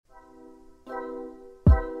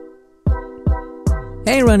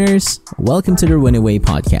Hey runners! Welcome to the Runaway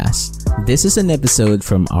Podcast. This is an episode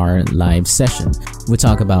from our live session. We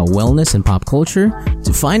talk about wellness and pop culture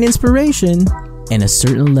to find inspiration and a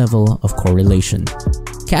certain level of correlation.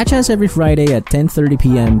 Catch us every Friday at 10:30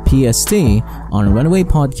 p.m. PST on Runaway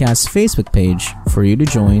Podcast's Facebook page for you to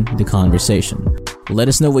join the conversation.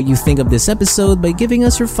 Let us know what you think of this episode by giving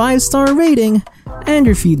us your 5-star rating and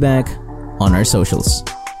your feedback on our socials.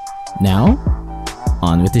 Now,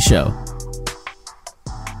 on with the show.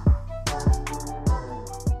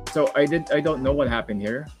 So I don't know what happened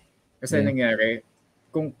here. Kasi nangyari,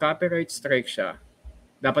 kung copyright strike siya,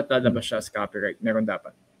 dapat lalabas siya as copyright. Meron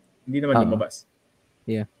dapat. Hindi naman lumabas.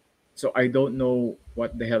 Yeah. So I don't know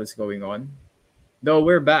what the hell is going on. Though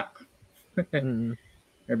we're back.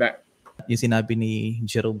 We're back. Yung sinabi ni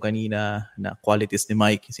Jerome kanina na qualities ni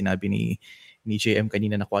Mike, yung sinabi ni JM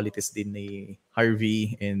kanina na qualities din ni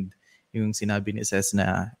Harvey, and yung sinabi ni Ses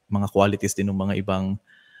na mga qualities din ng mga ibang,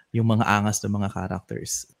 yung mga angas ng mga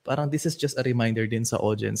characters. Parang this is just a reminder din sa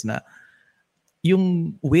audience na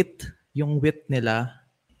yung wit nila,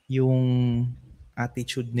 yung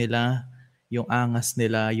attitude nila, yung angas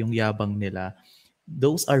nila, yung yabang nila,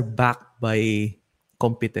 those are backed by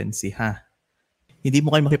competency, ha? Hindi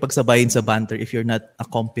mo kayo makipagsabayin sa banter if you're not a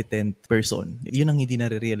competent person. Yun ang hindi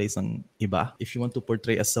nare-realize ng iba. If you want to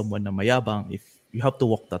portray as someone na mayabang, if you have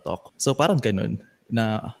to walk the talk. So parang ganun,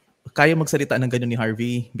 na kaya magsalita ng ganun ni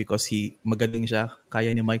Harvey because magaling siya.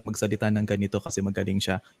 Kaya ni Mike magsalita ng ganito kasi magaling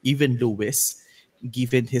siya. Even Lewis,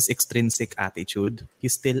 given his extrinsic attitude,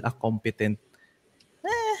 he's still a competent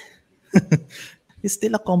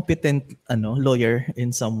lawyer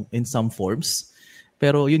in some forms.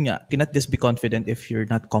 Pero yun nga, cannot just be confident if you're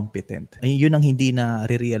not competent. Ay, yun ang hindi na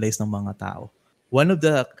re-realize ng mga tao. One of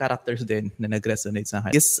the characters din na nag-resonate sa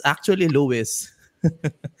akin is actually Lewis.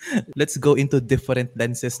 Let's go into different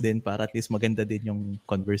lenses din para at least maganda din yung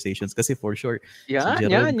conversations. Kasi for sure, si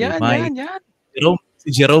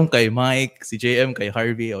Jerome kay Mike, si JM kay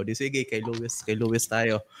Harvey, o di sige, kay Lewis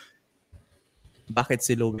tayo. Bakit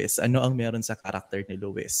si Lewis? Ano ang meron sa character ni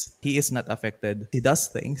Lewis? He is not affected. He does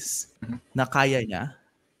things na kaya niya,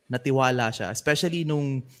 natiwala siya. Especially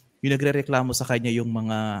nung yung nagre-reklamo sa kanya yung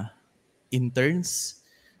mga interns,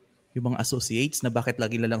 yung mga associates, na bakit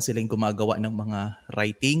lagi na lang silang gumagawa ng mga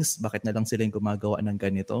writings, bakit na lang silang gumagawa ng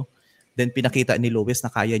ganito. Then pinakita ni Lewis na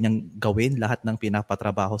kaya niyang gawin lahat ng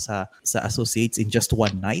pinapatrabaho sa associates in just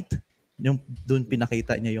one night. Yung doon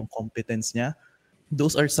pinakita niya yung competence niya.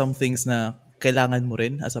 Those are some things na kailangan mo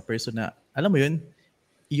rin as a person na, alam mo yun,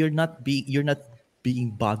 you're not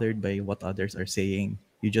being bothered by what others are saying.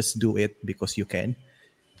 You just do it because you can.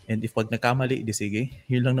 And if pag nagkamali, di sige,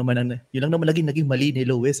 yun lang naman naging mali ni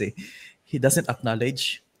Lewis eh. He doesn't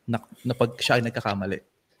acknowledge na pag siya ay nagkakamali.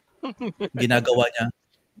 Ginagawa niya.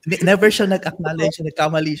 Never siya nag-acknowledge na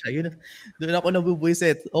nagkamali siya. Yun, doon ako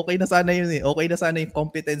nabubuisit. Okay na sana yun eh. Okay na sana yung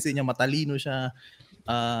competency niya. Matalino siya.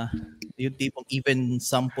 Yung tipong even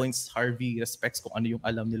some points Harvey respects kung ano yung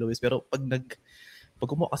alam ni Lewis. Pero pag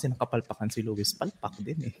kumuha kasi ng kapalpakan si Lewis, palpak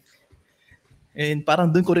din eh. And parang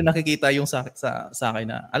doon ko rin nakikita yung sa akin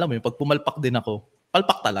na, alam mo yun, pag pumalpak din ako,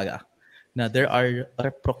 palpak talaga. Na there are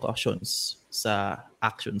repercussions sa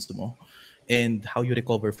actions mo. And how you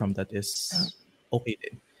recover from that is okay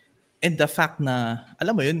din. And the fact na,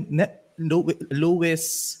 alam mo yun, Lewis,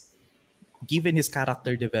 given his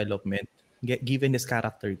character development, given his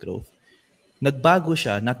character growth, nagbago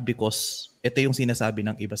siya not because, ito yung sinasabi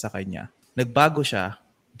ng iba sa kanya, nagbago siya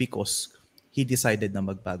because he decided na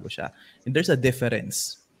magbago siya. And there's a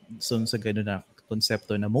difference sa gano'n na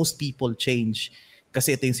konsepto na most people change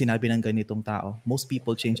kasi ito yung sinabi ng ganitong tao. Most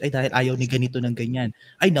people change. Ay, dahil ayaw ni ganito ng ganyan.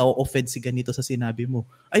 Ay, na-offend si ganito sa sinabi mo.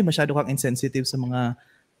 Ay, masyado kang insensitive sa mga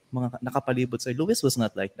nakapalibot sa Lewis was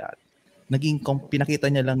not like that.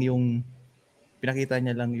 Pinakita niya lang yung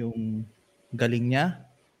galing niya.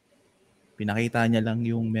 Pinakita niya lang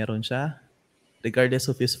yung meron siya.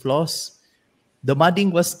 Regardless of his flaws. The mudding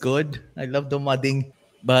was good. I love the mudding.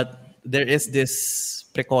 But there is this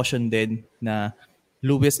precaution then na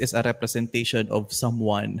Lewis is a representation of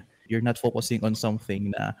someone. You're not focusing on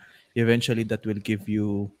something na eventually that will give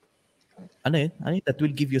you that will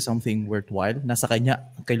give you something worthwhile. Nasa kanya,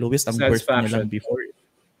 kay Lewis, ang worth niya lang before.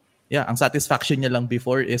 Yeah, ang satisfaction niya lang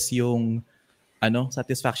before is yung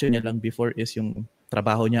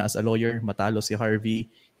trabaho niya as a lawyer, matalo si Harvey,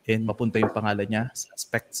 and mapunta yung pangalan niya sa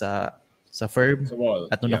aspect sa firm.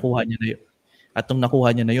 At nung nakuha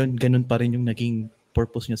niya na yun, ganun pa rin yung naging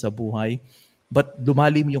purpose niya sa buhay. But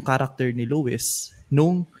lumalim yung character ni Lewis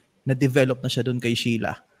nung na-develop na siya doon kay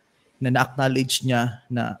Sheila, na na-acknowledge niya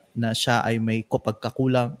na siya ay may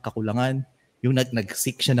kakulangan, yung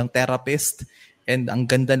nag-seek siya ng therapist, And ang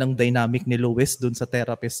ganda ng dynamic ni Lewis dun sa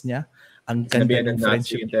therapist niya. Ang ganda Sinabihan ng ng Nazi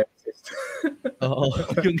friendship. yung therapist. Oo,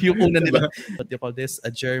 yung una Diba? nila, what do you call this? A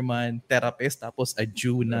German therapist, tapos a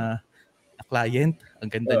Jew na client. Ang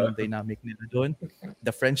ganda ng dynamic nila doon. The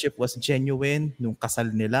friendship was genuine nung kasal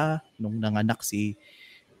nila, nung nanganak si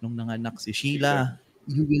Sheila.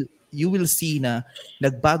 You will see na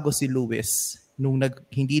nagbago si Lewis nung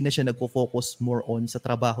hindi na siya nagfo-focus more on sa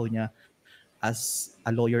trabaho niya as a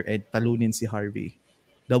lawyer and talunin si Harvey.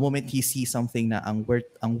 The moment he sees something na ang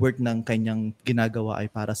worth ng kanyang ginagawa ay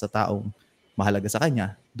para sa taong mahalaga sa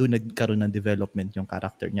kanya, doon nagkaroon ng development yung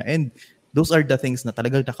character niya. And those are the things na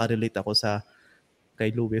talagang nakarelate ako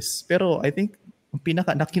kay Lewis. Pero I think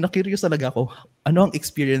na-curious talaga ako, ano ang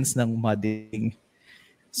experience ng modding?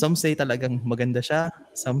 Some say talagang maganda siya,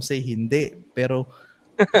 some say hindi. Pero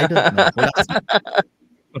I don't know. Wala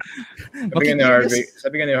kasi.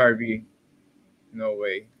 Sabi nga ni Harvey, no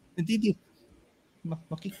way. Hindi.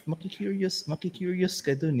 Makikurious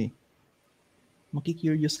ka dun eh.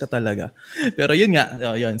 Makikurious ka talaga. Pero yun nga,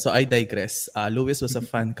 yun. So I digress. Lewis was a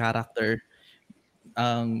fun character.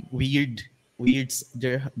 There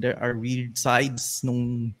are weird sides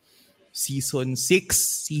nung season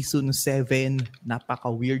 6, season 7,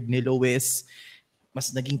 napaka-weird ni Lewis.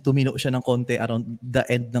 Mas naging tumino siya ng konti around the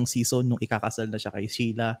end ng season nung ikakasal na siya kay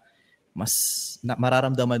Sheila. Mas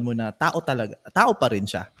mararamdaman mo na tao pa rin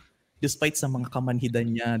siya. Despite sa mga kamanhidan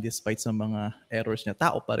niya, despite sa mga errors niya,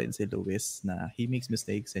 tao pa rin si Lewis na he makes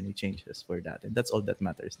mistakes and he changes for that. And that's all that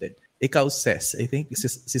matters then. Ikaw, Ses. I think si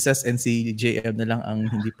Ses and si JM na lang ang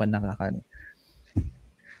hindi pa nakakanin.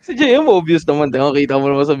 Si JM, obvious naman. Kita mo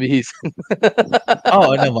naman sa bihis.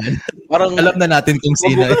 Oo naman. Parang alam na natin kung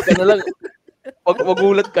sino.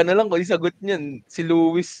 Magulat ka na lang kung isagot niyan. Si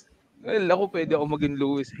Lewis. Well, ako pwede ako maging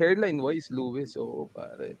Lewis. Hairline-wise, Lewis. Oo,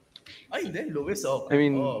 pare. Ay, hindi. Lewis, okay. I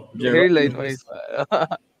mean, hairline-wise.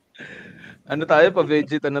 Ano tayo?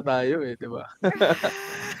 Pa-vegeta na tayo eh, di ba?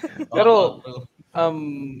 Pero,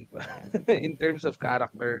 in terms of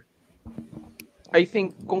character, I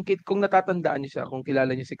think, kung natatandaan niyo siya, kung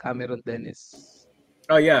kilala niyo si Cameron Dennis.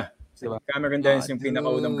 Oh, yeah. Diba? Cameron Dennis yung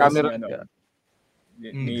pinakaunang Cameron,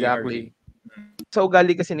 ni exactly. Sa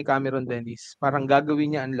ugali kasi ni Cameron Dennis, parang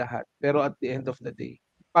gagawin niya ang lahat. Pero at the end of the day,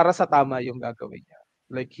 para sa tama yung gagawin niya.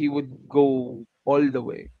 Like, he would go all the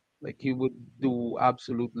way. Like, he would do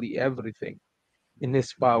absolutely everything in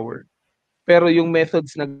his power. Pero yung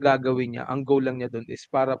methods na gagawin niya, ang goal lang niya doon is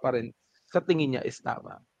para pa rin, sa tingin niya is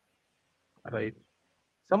tama. Right?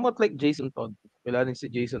 Somewhat like Jason Todd. Kilala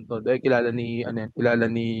si Jason Todd. Kilala ni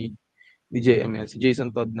JM yan. Si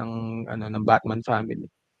Jason Todd ng Batman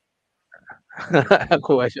family.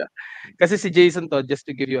 Kuha siya. Kasi si Jason Todd, just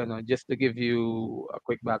to give you a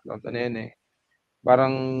quick background,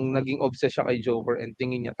 parang naging obsessed siya kay Joker and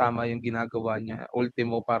tingin niya tama yung ginagawa niya.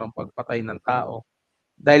 Ultimo, parang pagpatay ng tao.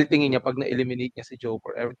 Dahil tingin niya pag na-eliminate niya si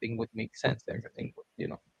Joker, everything would make sense. Everything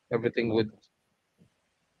would.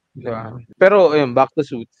 Diba? Pero back to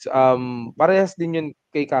Suits. Parehas din yun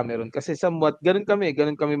kay Cameron kasi somewhat ganun kami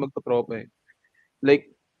magtotropa eh.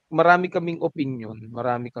 Like marami kaming opinion,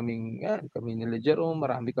 kami nila Jerome,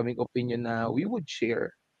 marami kaming opinion na we would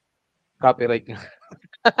share. Copyright nga.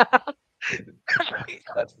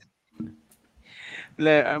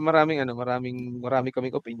 Marami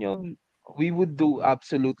kaming opinion. We would do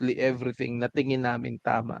absolutely everything na tingin namin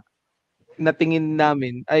tama. Na tingin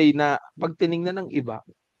namin ay na pag tiningnan ng iba,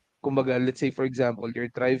 kumbaga let's say for example,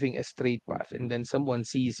 you're driving a straight path and then someone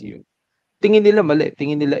sees you. Tingin nila mali,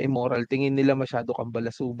 tingin nila immoral, tingin nila masyado kang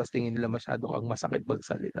balasubas, tingin nila masyado kang masakit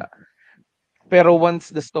magsalita. Pero once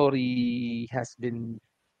the story has been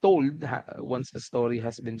told, once the story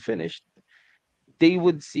has been finished, they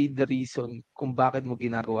would see the reason kung bakit mo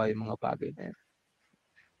ginagawa yung mga bagay na yan.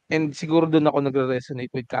 And siguro doon ako nagre-resonate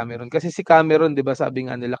with Cameron. Kasi si Cameron, di ba sabi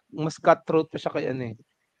nga nila, mas cutthroat pa siya kay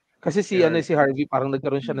Kasi si Harvey, parang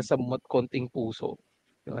nagkaroon siya ng somewhat konting puso.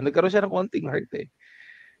 Diba? Nagkaroon siya ng konting heart eh.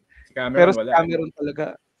 Pero si Cameron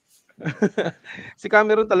talaga, si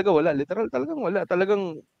Cameron talaga wala. Literal talagang wala.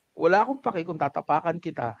 Talagang wala akong paki kung tatapakan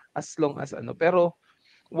kita as long as Pero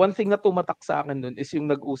one thing na tumatak sa akin doon is yung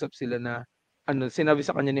nag-usap sila na sinabi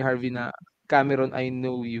sa kanya ni Harvey na Cameron, I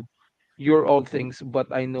know you. You're all things, but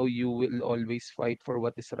I know you will always fight for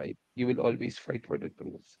what is right. You will always fight for the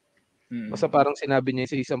truth. Basta parang sinabi niya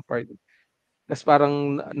sa isang part. Tapos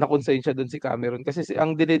parang na-consign siya doon si Cameron. Kasi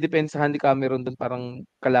ang dinedepensahan ni Cameron doon parang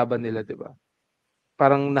kalaban nila, di ba?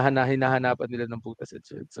 Parang hinahanapan nila ng butas at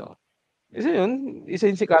shit. So, isa yun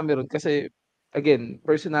si Cameron. Kasi, again,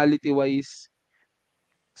 personality-wise,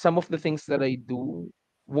 some of the things that I do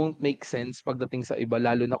won't make sense pagdating sa iba,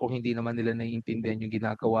 lalo na kung hindi naman nila naiintindihan yung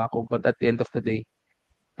ginagawa ko. But at the end of the day,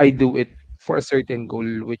 I do it for a certain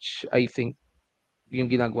goal, which I think yung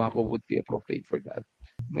ginagawa ko would be appropriate for that.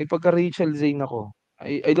 May pagka-Rachel Zane ako.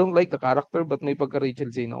 I don't like the character, but may pagka-Rachel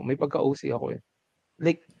Zane ako. May pagka-OC ako eh.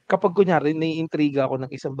 Like, kapag kunyari naiintriga ako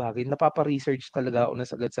ng isang bagay, napapa-research talaga ako na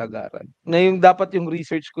sagad-sagaran. Na yung dapat yung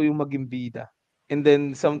research ko yung maging bida. And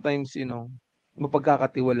then sometimes,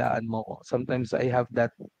 mapagkakatiwalaan mo ko. Sometimes I have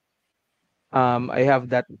that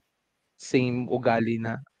same ugali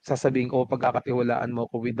na sasabihin ko pagkakatiwalaan mo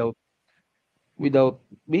ko without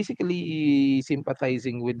basically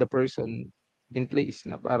sympathizing with the person in place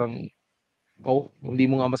na parang, hindi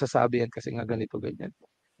mo nga masasabi yan kasi nga ganito, ganyan.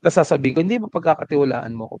 Tapos sasabihin ko, hindi ba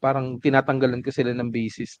pagkakatiwalaan mo ko? Parang tinatanggalan ko sila ng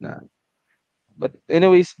basis na. But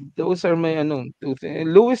anyways, those are my two things.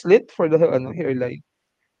 Louis lit for the hairline.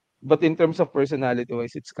 But in terms of personality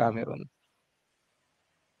wise, it's Cameron.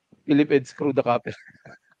 Philip Ed screw the copper.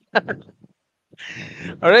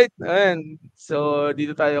 Alright, ayan. So,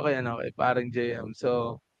 dito tayo kay parang JM.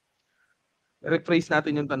 So, rephrase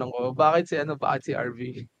natin yung tanong ko. Bakit si RV?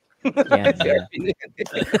 Yeah, Si yeah. RV na yan.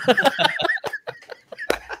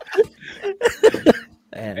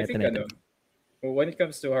 Ayan, I ito think na. when it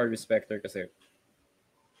comes to Harvey Specter kasi,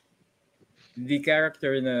 the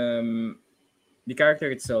character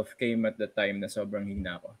itself came at the time na sobrang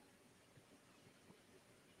hina ko.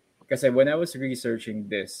 Kasi when I was researching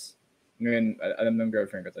this, ngayon, alam ng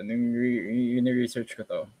girlfriend ko to, nung research ko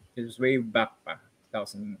to, it was way back pa,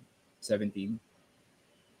 2017.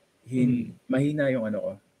 Mahina yung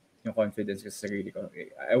yung confidence ko sa sarili ko.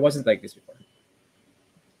 I wasn't like this before.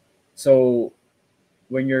 So,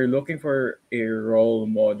 when you're looking for a role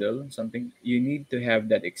model, something, you need to have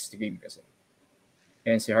that extreme kasi.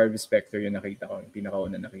 And si Harvey Specter yung nakita ko, yung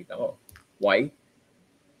pinakauna nakita ko. Why?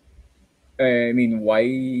 I mean, why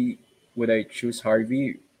would I choose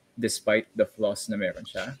Harvey despite the flaws na meron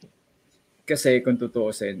siya? Kasi kung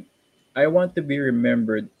tutuusin, I want to be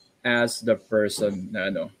remembered as the person na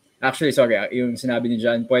Actually, sorry, yung sinabi ni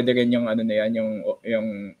John, pwede rin yung na yan,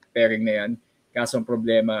 yung pairing na yan. Kaso ang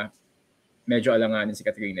problema, medyo alanganin si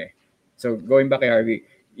Katrina eh. So, going back kay Harvey,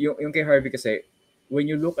 yung kay Harvey kasi, when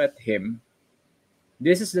you look at him,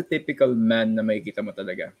 this is the typical man na makikita mo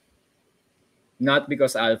talaga. Not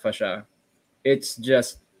because alpha siya, it's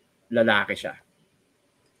just lalaki siya.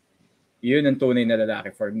 Yun ang tunay na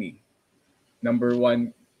lalaki for me. Number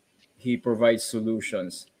one, he provides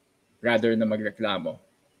solutions rather na magreklamo.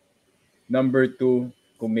 Number two,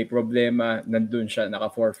 kung may problema, nandun siya,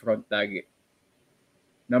 naka-forefront lagi.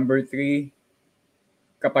 Number three,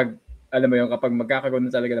 kapag magkakaroon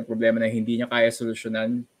na talaga ng problema na hindi niya kaya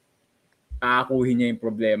solusyonan, aakuhin niya yung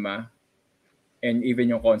problema and even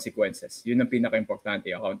yung consequences. Yun ang pinaka-importante,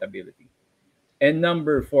 accountability. And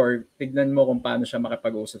number four, tignan mo kung paano siya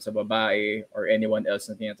makipag-usap sa babae or anyone else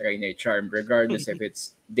na tinatry na i-charm, regardless if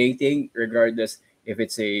it's dating, regardless if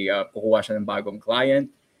it's kukuha siya ng bagong client,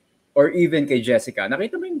 or even kay Jessica.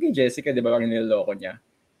 Nakita mo yung kay Jessica, di ba? Parang niloloko niya.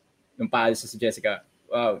 Nung paalis si Jessica,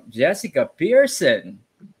 wow, Jessica Pearson.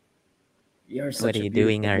 You're such What are a you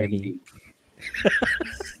doing, beautiful Harvey? lady.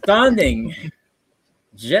 Stunning.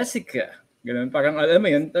 Jessica. Ganun, parang alam mo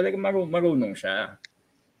yun, talagang marunong siya.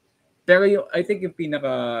 Pero I think yung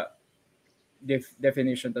pinaka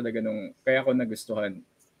definition talaga nung kaya ko nagustuhan.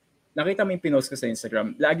 Nakita mo yung pinost ko sa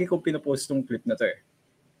Instagram. Lagi kong pinopost tong clip na to eh.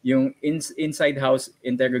 Yung inside house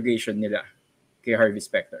interrogation nila kay Harvey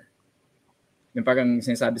Specter. Yung parang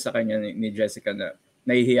sinasabi sa kanya ni Jessica na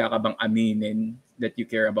nahihiya ka bang aminin that you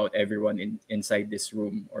care about everyone inside this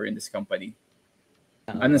room or in this company?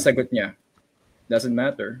 Anong sagot niya? Doesn't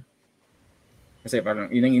matter. Kasi parang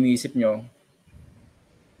yun ang iniisip nyo.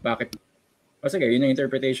 Bakit? O sige, yun ang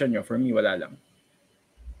interpretation nyo. For me, wala lang.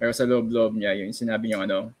 Pero sa loob-loob niya, yung sinabi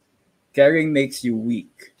niyo caring makes you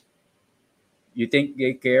weak. You think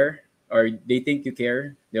they care or they think you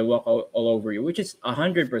care, they'll walk all over you, which is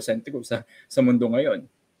 100% true sa mundo ngayon.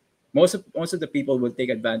 Most of the people will take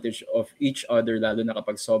advantage of each other lalo na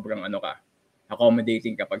kapag sobrang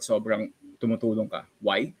accommodating, kapag sobrang tumutulong ka.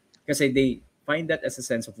 Why? Kasi they find that as a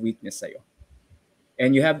sense of weakness sa'yo.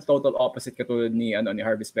 And you have total opposite katulad ni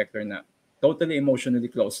Harvey Specter na totally emotionally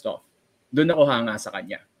closed off. Doon ako hanga sa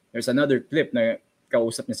kanya. There's another clip na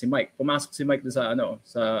kausap niya si Mike. Pumasok si Mike doon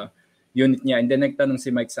sa unit niya and then nagtanong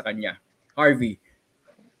si Mike sa kanya, Harvey,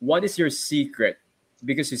 what is your secret?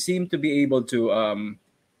 Because you seem to be able to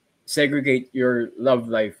segregate your love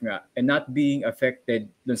life nga and not being affected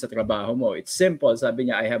dun sa trabaho mo. It's simple. Sabi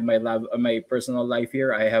niya, I have my personal life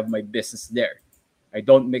here. I have my business there. I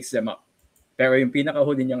don't mix them up. Pero yung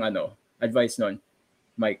pinakahuli niyang advice nun,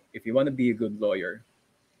 Mike, if you want to be a good lawyer,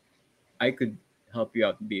 I could help you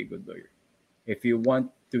out to be a good lawyer. If you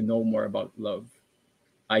want to know more about love,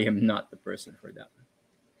 I am not the person for that.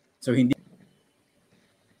 So hindi.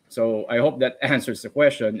 So I hope that answers the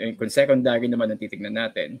question. And kung secondary naman ang titignan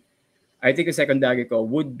natin, I think yung secondary ko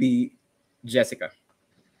would be Jessica.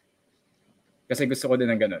 Kasi gusto ko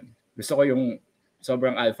din ng ganun. Gusto ko yung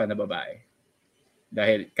sobrang alpha na babae.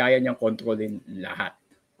 Dahil kaya niyang kontrolin lahat.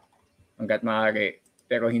 Hanggat maaari.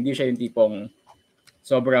 Pero hindi siya yung tipong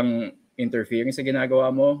sobrang interfering sa ginagawa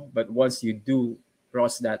mo. But once you do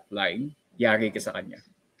cross that line, yari ka sa kanya.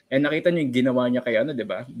 And nakita niyo yung ginawa niya kay di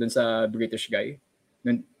ba? Doon sa British guy.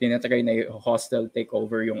 Nung tinatry na yung hostile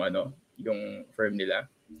takeover yung yung firm nila.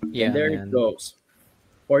 Yeah, and there it goes.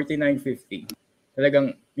 49-50.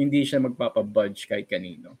 Talagang hindi siya magpapabudge kahit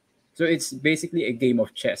kanino. So it's basically a game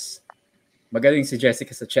of chess. Magaling si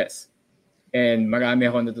Jessica sa chess. And marami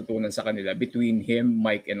akong natutunan sa kanila. Between him,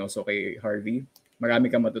 Mike, and also kay Harvey,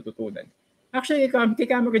 marami kang matututunan. Actually, kay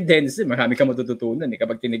Cameron Dennis, marami kang matututunan.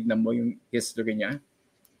 Kapag tinignan mo yung history niya,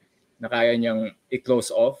 na kaya niyang i-close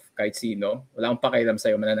off kahit sino, wala akong pakialam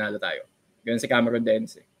sa'yo, mananalo tayo. Ganun si Cameron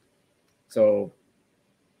Dennis. So,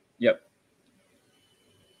 yep.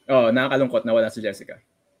 Oh, nakakalungkot na wala si Jessica.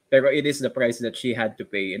 Pero it is the price that she had to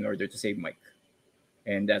pay in order to save Mike.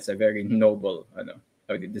 And that's a very noble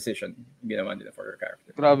decision ginawa nila for her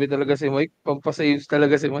character. Grabe talaga si Mike. Pampasaves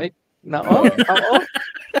talaga si Mike. Nako.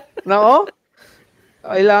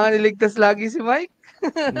 Kailangan iligtas lagi si Mike.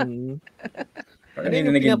 Ano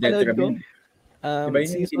yung naging detriment? Diba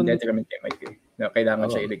yung season... detriment kay Mike na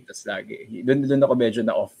kailangan siya iligtas lagi. Doon ako medyo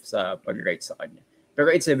na off sa pag-write sa kanya.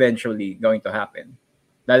 Pero it's eventually going to happen.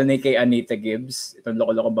 Lalo na kay Anita Gibbs, itong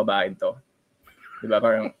loko-lokong babae to. Diba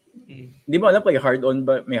parang, hindi mo alam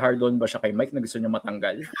may hard-on ba siya kay Mike na gusto niya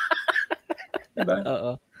matanggal? Diba?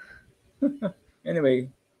 Oo.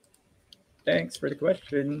 Anyway, thanks for the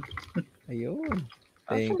question. Ayun.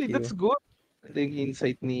 Actually, that's good. The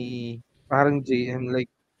insight ni parang JM, like,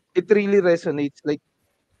 it really resonates. Like,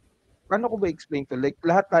 paano ko ba explain to? Like,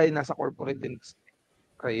 lahat tayo nasa corporate industry.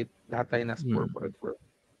 Right? Lahat tayo nasa corporate world.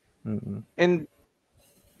 Mm-hmm. And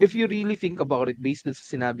if you really think about it, based sa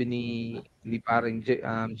sinabi ni parang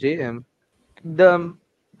JM, the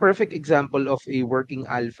perfect example of a working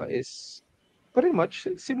alpha is pretty much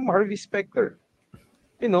si Harvey Specter.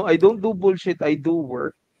 I don't do bullshit. I do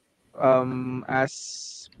work as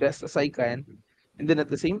best as I can. And then at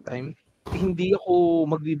the same time, hindi ako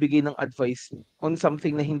magbibigay ng advice on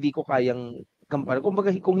something na hindi ko kayang gampanan.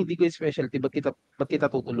 Kung hindi ko yung specialty, ba't kita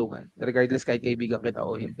tutulungan? Regardless kahit kaibigan kita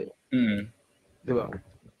o hindi. Diba?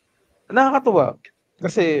 Nakakatuwa.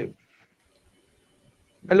 Kasi,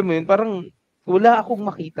 alam mo yun, parang wala akong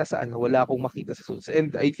makita sa suits.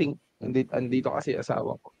 And I think, andito kasi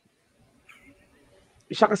asawa ko.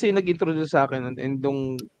 Siya kasi yung nag-introduce sa akin and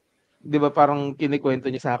nung, di ba parang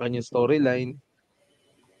kinikwento niya sa akin yung storyline.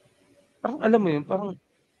 Parang alam mo yun, parang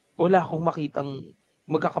wala akong makitang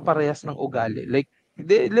magkakaparehas ng ugali. Like,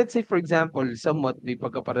 let's say for example, somewhat may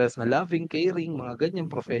pagkaparehas na loving, caring, mga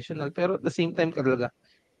ganyan, professional. Pero at the same time talaga,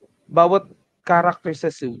 bawat character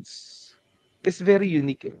sa Suits is very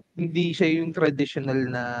unique. Hindi siya yung traditional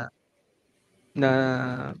na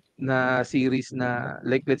series na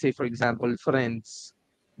like let's say for example Friends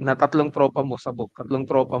na tatlong tropa mo sabog, tatlong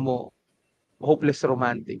tropa mo hopeless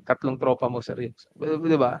romantic, tatlong tropa mo seryoso.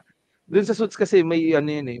 'Di ba? Doon sa Suits kasi may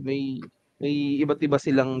may iba't iba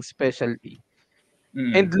silang specialty.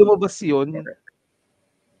 And lumabas 'yon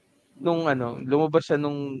lumabas siya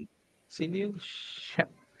nung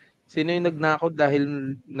Sino yung nagnakaw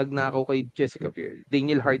dahil nagnakaw kay Jessica Biel?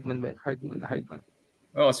 Daniel Hartman ba? Hartman.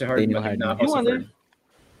 Oo, si Hartman nagnakaw sa firm.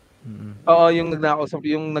 Oo, yung nagnakaw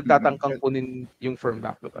yung nagtatangkang kunin yung firm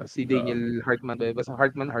back. Si Daniel Hartman ba? Basta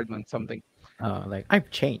Hartman, something. Like, I've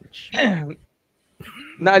changed.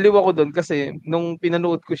 Naaliw ako doon kasi nung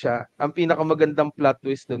pinanood ko siya, ang pinakamagandang plot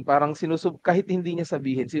twist doon, parang kahit hindi niya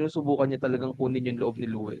sabihin, sinusubukan niya talagang kunin yung loob ni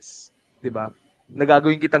Lewis. 'Di ba?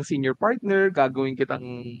 Nagagawin kitang senior partner, gagawin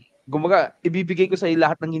kitang ibibigay ko sa'yo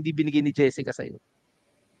lahat ng hindi binigay ni Jessica sa'yo.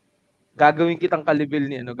 Gagawin kitang kalibel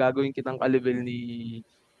ni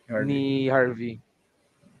Harvey.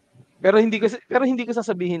 Pero hindi ko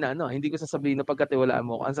sasabihin na pagkatiwalaan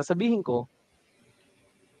mo. Ang sasabihin ko,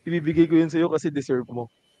 ibibigay ko yun sa'yo kasi deserve mo.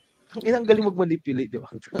 Ang galing mag-manipulate, di ba?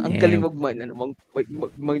 Ang galing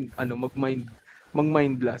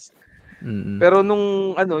mag-mind blast. Pero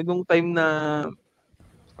nung time na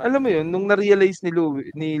alam mo yun, nung na-realize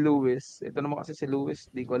ni Lewis, ito naman kasi si Lewis,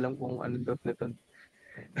 di ko alam kung ano dot nito.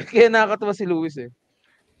 Kaya nakakatawa si Lewis eh.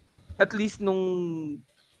 At least nung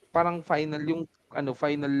parang final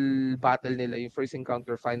battle nila, yung first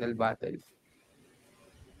encounter final battle.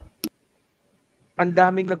 ang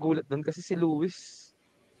daming nagulat doon kasi si Luis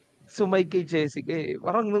sumay kay Jessica eh.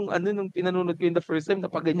 Parang nung pinanonood ko yun the first time,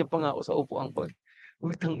 napaganyan pa nga ako sa upuan ko.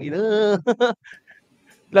 Utang ina.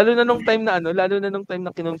 Lalo na nung time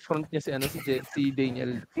na kinonfront niya si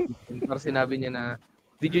Daniel. Parang sinabi niya na,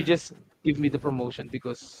 did you just give me the promotion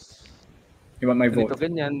because You want my ganito, vote?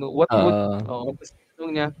 ganyan. Tapos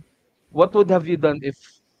tinanong niya, what would have you done if,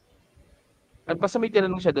 basta may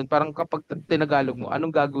tinanong siya doon, parang kapag tinagalog mo,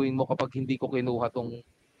 anong gagawin mo kapag hindi ko kinuha tong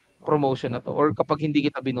promotion na to? Or kapag hindi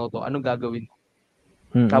kita binoto, anong gagawin mo?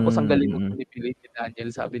 Tapos ang galing mo manipulate ni Daniel.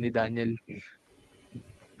 Sabi ni Daniel,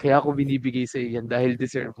 kaya ako binibigay sa yan dahil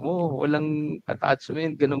deserve mo. Walang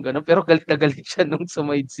attachment, ganun-ganun. Pero galit na galit siya nung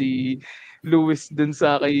sumide si Lewis dun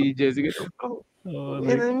sa kay Jessica.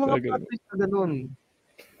 Yan, yung mga plot twist na ganun.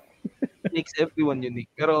 Makes everyone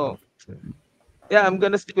unique. Pero, yeah, I'm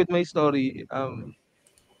gonna stick with my story.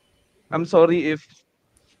 I'm sorry if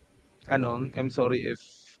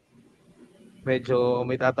medyo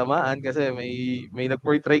may tatamaan kasi may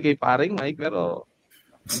nag-portray kay paring Mike, pero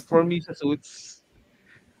for me sa Suits,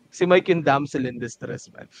 si Mike yung damsel in distress,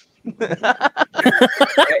 man.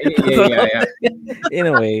 Yeah. In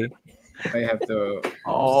a way. I have to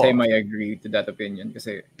Oo. semi-agree to that opinion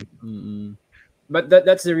kasi but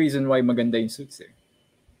that's the reason why maganda yung Suits eh.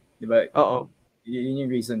 Diba? Oo. Yun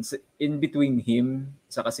yung reason. In between him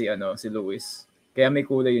sa si Lewis. Kaya may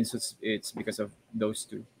kulay yung Suits, it's because of those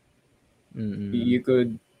two. You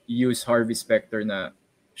could use Harvey Specter na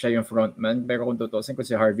siya yung frontman, pero kung tutusin, kung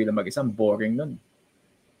si Harvey lang mag-isa, boring nun.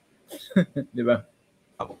 Diba?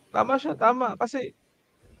 Tama siya, tama. Kasi,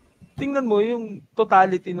 tingnan mo yung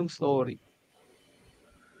totality ng story.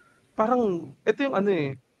 Parang, ito yung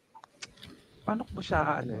paano ko ba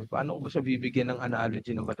siya bibigyan ng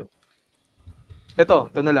analogy ng bato?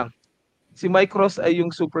 Ito na lang. Si Mike Ross ay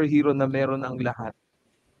yung superhero na meron ang lahat.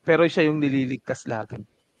 Pero siya yung nililigtas lagi.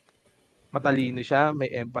 Matalino siya, may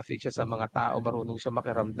empathy siya sa mga tao, marunong siya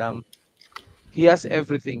makiramdam. He has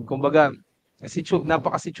everything. Kumbaga,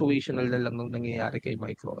 napaka-situational na lang nung nangyayari kay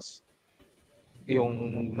Mike Ross.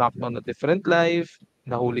 Yung knocked on a different life,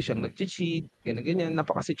 nahuli siyang nag-cheat, ganyan,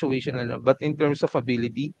 napaka-situational na. But in terms of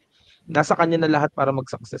ability, nasa kanya na lahat para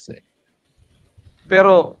mag-success eh.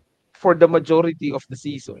 Pero, for the majority of the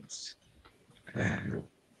seasons,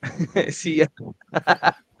 si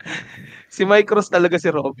Mike Ross talaga si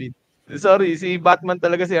Robin. Sorry, si Batman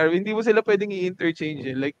talaga si Harvey. Hindi mo sila pwedeng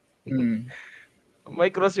i-interchange eh. Like,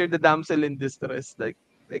 Mike Ross, you're the damsel in distress. Like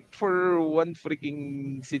for one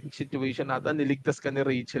freaking situation nata, niligtas ka ni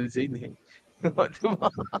Rachel Zane eh. Diba?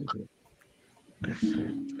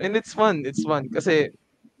 And it's fun. Kasi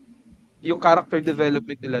yung character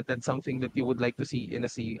development nila, that's something that you would like to see in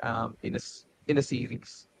a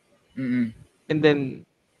series. And then,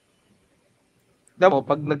 pag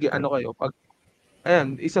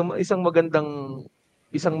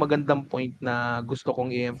isang magandang point na gusto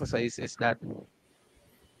kong i-emphasize is that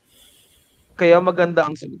kaya maganda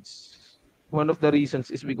ang Suits. One of the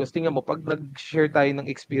reasons is because tingnan mo, pag nag-share tayo ng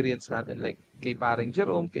experience natin, like kay paring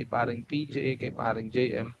Jerome, kay paring PJ, kay paring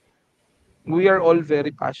JM, we are all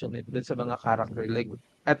very passionate dun sa mga character. Like,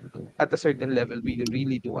 at a certain level, we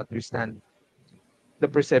really do understand the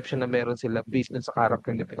perception na meron sila based dun sa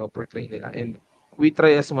character na pinoportray nila. And we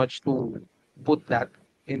try as much to put that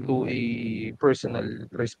into a personal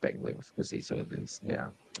perspective. Kasi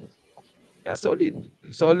yeah,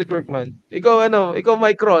 solid work, man. Ikaw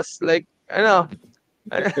Mike Ross, like, I'm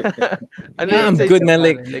good, man.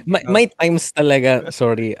 Like, my times talaga,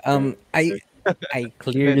 sorry. I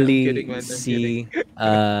clearly see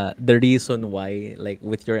the reason why, like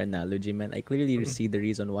with your analogy, man. I clearly see the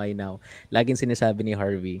reason why now. Laging sinasabi ni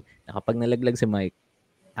Harvey na kapag nalaglag si Mike,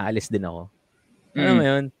 aalis din ako. Ano mo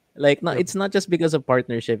yun? Like, it's not just because of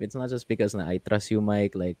partnership. It's not just because na I trust you,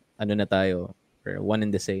 Mike. Like, ano na tayo? We're one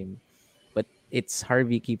and the same. But it's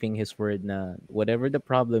Harvey keeping his word na whatever the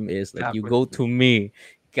problem is, like, you go to me.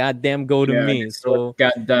 Goddamn, go to me. So,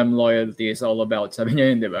 goddamn loyalty is all about. Sabi niya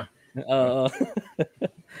yun, di ba?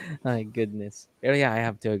 My goodness. Pero yeah, I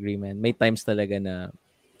have to agree, man. May times talaga na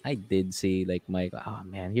I did see, like, Mike, oh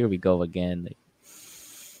man, here we go again. Like,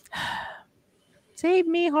 save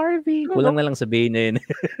me, Harvey. Kulang na lang sabihin niya yun.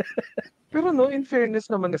 Pero no, in fairness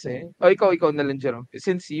naman kasi, ikaw na lang, Jerome.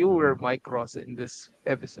 Since you were Mike Ross in this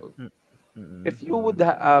episode, if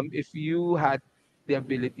you had the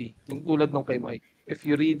ability, yung tulad nung kay Mike, if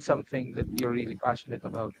you read something that you're really passionate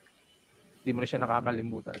about, di mo na siya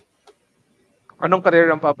nakakalimutan. Anong career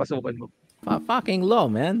ang papasukan mo? Fucking law,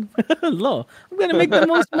 man. Law. I'm gonna make the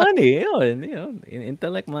most money. Yun,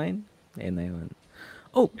 intellect mine. Ayun na yun.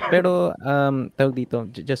 Oh, pero tawag dito,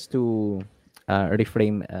 just to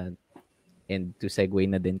reframe And to segue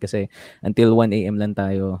na din kasi until 1 a.m. lang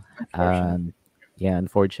tayo. Unfortunately. Yeah,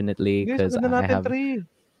 unfortunately, Guys, because agad na I natin have 3.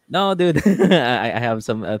 no, dude. I have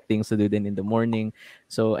some things to do then in the morning.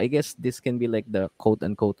 So I guess this can be like the quote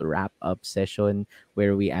unquote wrap up session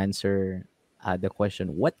where we answer the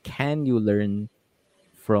question, what can you learn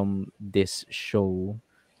from this show?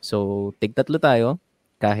 So tig-tatlo tayo,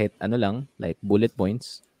 kahit ano lang, like bullet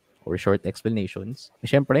points or short explanations.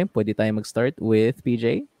 Siyempre, pwede tayo mag-start with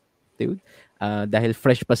PJ, dude. Dahil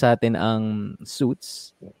fresh pa sa atin ang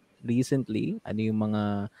Suits recently, ano yung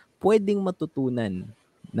mga pwedeng matutunan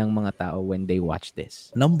ng mga tao when they watch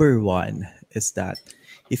this? Number one is that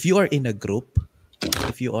if you are in a group,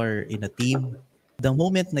 if you are in a team, the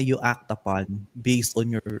moment na you act upon based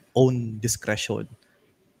on your own discretion,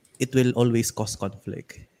 it will always cause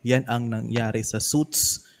conflict. Yan ang nangyari sa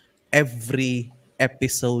Suits. Every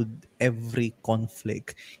episode, every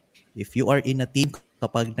conflict. If you are in a team,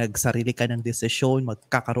 kapag nagsarili ka ng desisyon,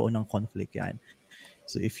 magkakaroon ng conflict yan.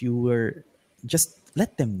 So if you were, just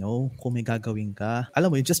let them know kung may gagawin ka.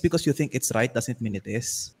 Alam mo, just because you think it's right doesn't mean it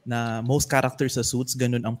is. Na most characters sa Suits,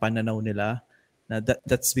 ganun ang pananaw nila. Na that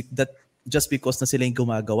just because na sila yung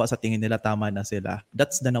gumagawa sa tingin nila tama na sila.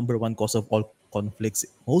 That's the number one cause of all conflicts.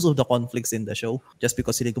 Most of the conflicts in the show, just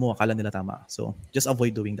because sila gumawa, kala nila tama. So just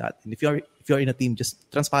avoid doing that. And if you're in a team, just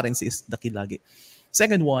transparency is the key lagi.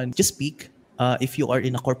 Second one, just speak. If you are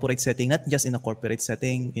in a corporate setting, not just in a corporate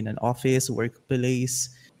setting, in an office,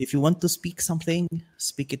 workplace, if you want to speak something,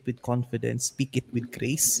 speak it with confidence, speak it with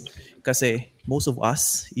grace. Kasi most of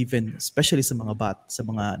us, even especially sa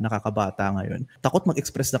mga nakakabata ngayon, takot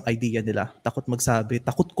mag-express ng idea nila, takot magsabi,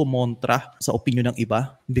 takot kumontra sa opinion ng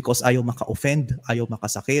iba because ayaw maka-offend, ayaw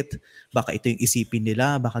makasakit, baka ito yung isipin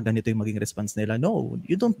nila, baka ganito yung maging response nila. No,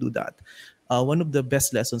 you don't do that. One of the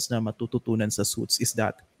best lessons na matututunan sa Suits is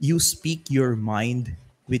that you speak your mind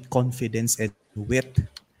with confidence and wit.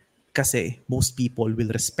 Kasi most people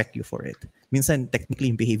will respect you for it. Minsan,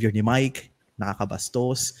 technically, yung behavior ni Mike,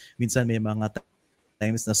 nakakabastos. Minsan, may mga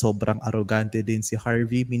times na sobrang arrogante din si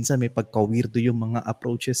Harvey. Minsan, may pagka-weirdo yung mga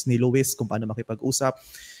approaches ni Lois kung paano makipag-usap.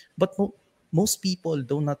 But most people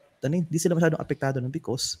hindi sila masyadong apektado nun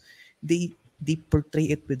because they portray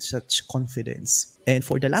it with such confidence. And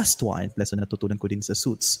for the last one, lesson na natutunan ko din sa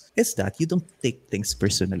Suits, is that you don't take things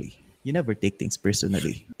personally. You never take things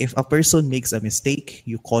personally. If a person makes a mistake,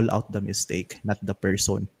 you call out the mistake, not the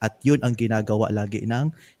person. At yun ang ginagawa lagi ng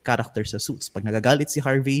character sa Suits. Pag nagagalit si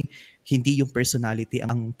Harvey, hindi yung personality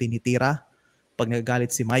ang tinitira. Pag nagagalit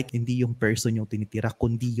si Mike, hindi yung person yung tinitira,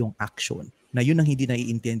 kundi yung action. Na yun ang hindi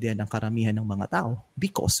naiintindihan ng karamihan ng mga tao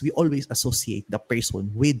because we always associate the person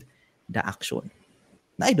with the action.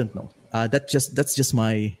 Na I don't know. That's just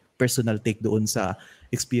my personal take doon sa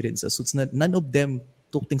experience sa Suits. None of them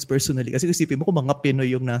took things personally. Kasi isipin mo kung mga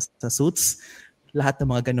Pinoy yung nasa Suits, lahat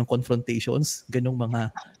ng mga ganong confrontations, ganong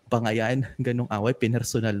mga bangayan, ganong away,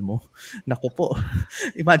 pinersonal mo. Naku po,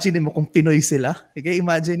 imagine mo kung Pinoy sila. Okay,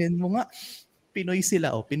 imagine mo nga, Pinoy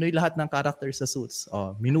sila. Pinoy lahat ng character sa Suits.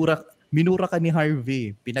 Minura ka ni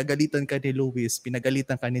Harvey, pinagalitan ka ni Louis,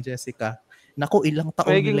 pinagalitan ka ni Jessica. Naku, ilang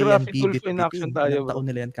taon Magiging nila yan graphic Wolf in bibit-bitin. action tayo, Ilang bro. taon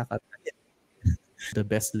nila yan kakatayin. The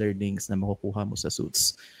best learnings na makukuha mo sa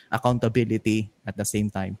Suits. Accountability at the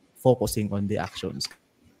same time, focusing on the actions.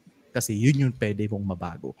 Kasi yun yung pwede mong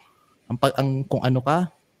mabago. Kung ano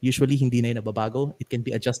ka, usually hindi na yun nababago. It can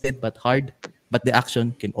be adjusted but hard. But the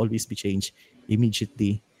action can always be changed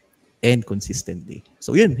immediately and consistently.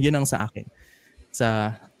 So yun ang sa akin.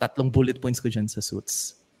 Sa 3 bullet points ko dyan sa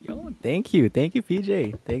Suits. Yo, thank you,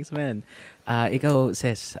 PJ. Thanks, man. Ikaw,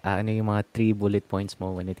 Ses, ano yung mga 3 bullet points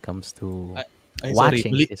mo when it comes to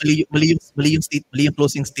watching? Sorry, mali yung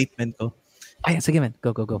closing statement ko. Ay, sige man,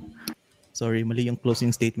 go. Sorry, mali yung closing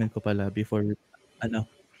statement ko pala before,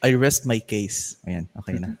 I rest my case. Ayan,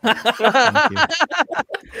 okay na. Thank you.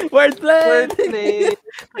 Wordplay! Wordplay!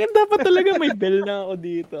 Dapat talaga may bell na ako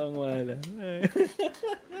dito, ang wala.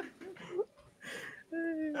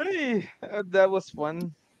 Ay, that was fun.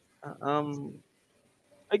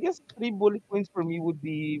 I guess 3 bullet points for me would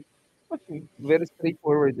be very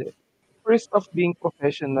straightforward. First off, being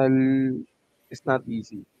professional is not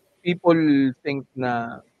easy. People think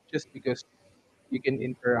na just because you can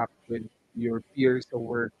interact with your peers at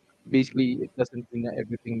work, basically it doesn't mean that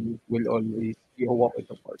everything will always be a walk in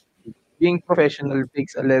the park. Being professional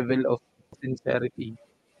takes a level of sincerity.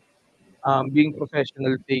 Being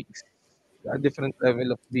professional takes a different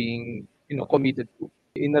level of being, committed to.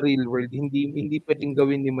 In a real world, hindi pwedeng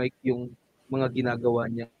gawin ni Mike yung mga ginagawa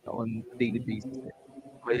niya on a daily basis.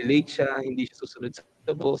 May late siya, hindi siya susunod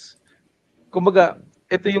sa boss. Kumbaga,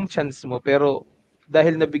 ito yung chance mo, pero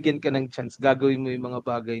dahil nabigyan ka ng chance, gagawin mo yung mga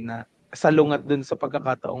bagay na salungat dun sa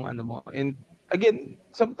pagkakataong ano mo. And again,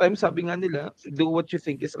 sometimes sabi nga nila, do what you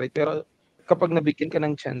think is right. Pero kapag nabigyan ka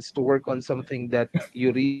ng chance to work on something that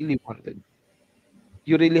you really wanted,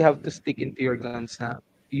 you really have to stick into your guns na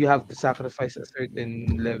you have to sacrifice a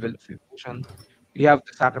certain level of emotion. You have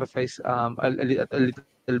to sacrifice a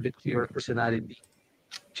little bit of your personality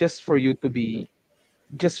just for you to be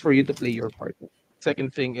just for you to play your part.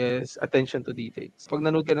 Second thing is attention to details. Pag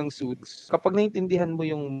nanood ka ng Suits, kapag naintindihan mo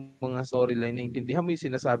yung mga storyline, naintindihan mo yung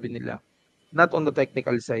sinasabi nila, not on the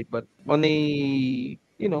technical side, but on a,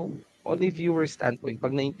 you know, on a viewer standpoint,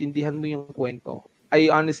 pag naintindihan mo yung kwento,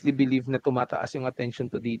 I honestly believe na tumataas yung attention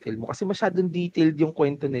to detail mo kasi masyadong detailed yung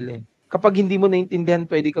kwento nila eh. Kapag hindi mo naintindihan,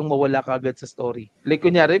 pwede kang mawala kagad sa story. Like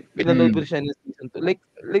kunyari, pinanood mo siya ng season 2. Like,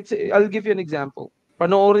 let's say, I'll give you an example.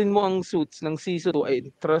 Panoorin mo ang Suits ng season 2, ay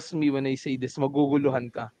trust me when I say this,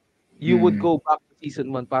 maguguluhan ka. You would go back to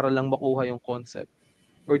season 1 para lang makuha yung concept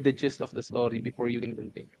or the gist of the story before you can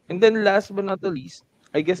continue. And then last but not the least,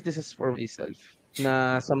 I guess this is for myself,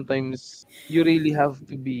 na sometimes you really have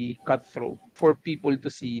to be cutthroat for people to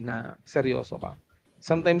see na seryoso ka.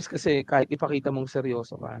 Sometimes kasi kahit ipakita mong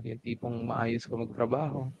seryoso ka, yung tipong maayos ka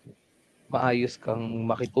magtrabaho, maayos kang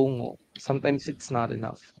makitungo, sometimes it's not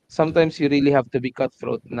enough. Sometimes you really have to be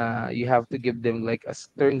cutthroat na you have to give them like a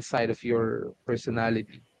stern side of your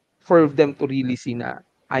personality for them to really see na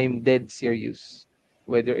I'm dead serious.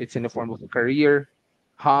 Whether it's in the form of a career,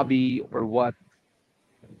 hobby, or what,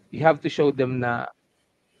 you have to show them na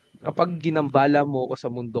kapag ginambala mo ako sa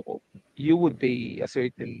mundo ko, you would pay a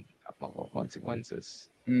certain consequences.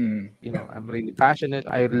 You know, I'm really passionate.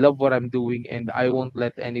 I love what I'm doing, and I won't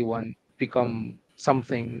let anyone become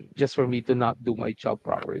something just for me to not do my job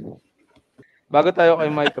properly. Bago tayo kay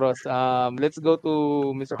Mike Ross, let's go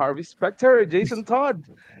to Mr. Harvey Specter, Jason Todd.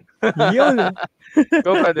 Yun.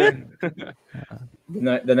 Go pa din.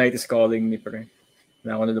 The night is calling me, pre.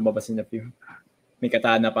 Na ako na lumabas na few. May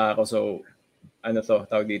katana pa ako, so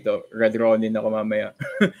tawag dito, Red Ronin ako mamaya.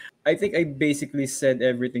 I think I basically said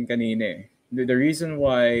everything kanina eh. The reason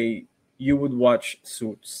why you would watch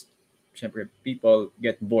Suits, syempre, people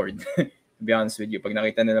get bored. To be honest with you, pag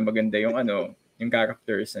nakita nila maganda yung yung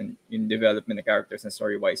characters and yung development of characters and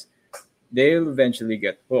story-wise, they'll eventually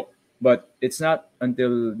get hooked. But it's not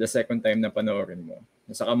until the second time na panoorin mo,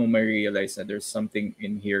 na saka mo ma-realize na there's something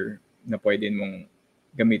in here na pwede mong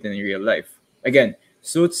gamitin in real life. Again,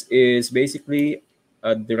 Suits is basically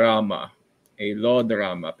a drama, a law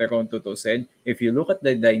drama. Pero kung tutusin, if you look at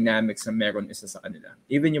the dynamics na meron isa sa kanila,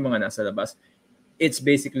 even yung mga nasa labas, it's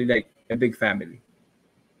basically like a big family.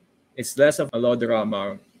 It's less of a law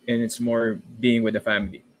drama and it's more being with the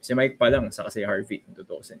family. Si Mike pa lang, saka si Harvey, kung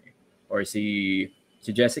tutusin eh. Or si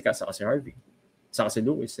Jessica, saka si Harvey. Saka si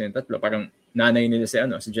Louis, yung tatlo. Parang nanay nila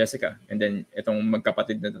si Jessica. And then, itong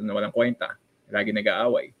magkapatid na walang kwenta, lagi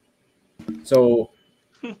nag-aaway. So,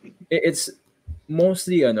 it's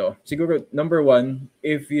mostly siguro number one,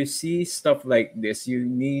 if you see stuff like this, you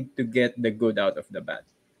need to get the good out of the bad.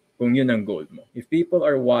 Kung yun ang goal mo. If people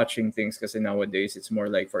are watching things kasi nowadays it's more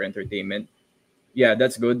like for entertainment, yeah,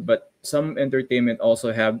 that's good, but some entertainment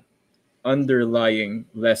also have underlying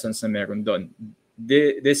lessons na meron doon.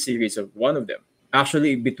 This series of one of them.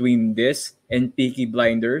 Actually, between this and Peaky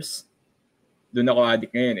Blinders, doon ako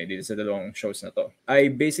addict ngayon dito sa dalawang shows na to.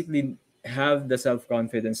 I basically have the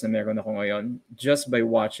self-confidence na meron ako ngayon just by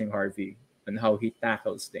watching Harvey and how he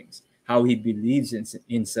tackles things, how he believes in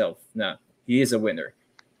himself na he is a winner.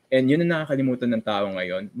 And yun ang nakakalimutan ng tao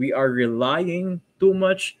ngayon. We are relying too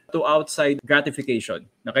much to outside gratification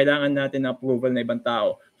na kailangan natin ng approval na ibang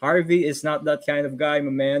tao. Harvey is not that kind of guy,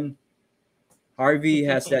 my man. Harvey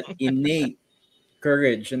has that innate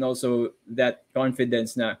courage and also that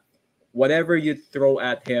confidence na whatever you throw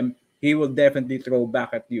at him, he will definitely throw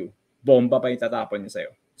back at you. Bomba pa yung tatapon niya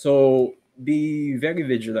sa'yo. So, be very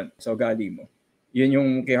vigilant sa ugali mo. Yun yung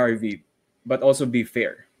kay Harvey. But also be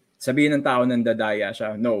fair. Sabihin ng tao nang dadaya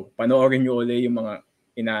siya, no, panoorin niyo uli yung mga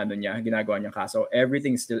ginagawa niyang kaso.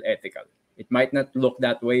 Everything's still ethical. It might not look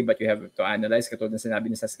that way, but you have to analyze. Katulad ng sinabi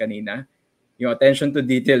ni Sas kanina, yung attention to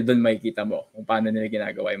detail, doon makikita mo kung paano nila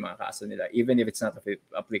ginagawa yung mga kaso nila, even if it's not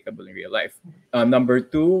applicable in real life. Number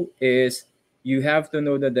two is, you have to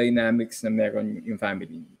know the dynamics na meron yung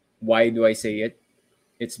family. Why do I say it?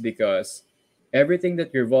 It's because everything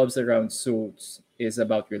that revolves around Suits is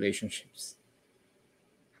about relationships.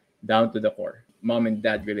 Down to the core. Mom and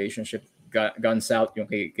dad relationship guns out yung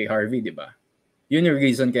kay Harvey, di ba? Yun yung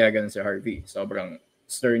reason kaya ganun si Harvey. Sobrang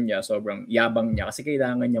stern niya, sobrang yabang niya kasi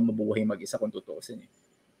kailangan niya mabuhay mag-isa kung tutuusin eh.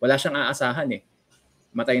 Wala siyang aasahan eh.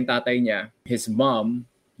 Matay yung tatay niya. His mom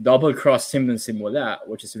double-crossed him ng simula,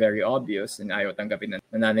 which is very obvious, and ayaw tanggapin na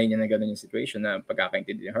nanay niya na gano'n yung situation na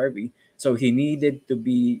pagkakaintindi ni Harvey. So he needed to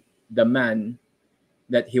be the man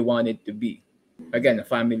that he wanted to be. Again, a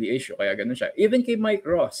family issue, kaya gano'n siya. Even kay Mike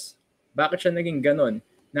Ross, bakit siya naging gano'n?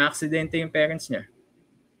 Na-aksidente yung parents niya.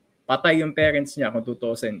 Patay yung parents niya kung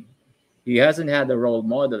tutusin. He hasn't had a role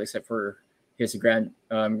model except for his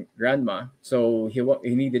grandma. So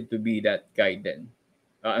he needed to be that guy then.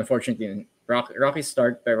 Unfortunately, rocky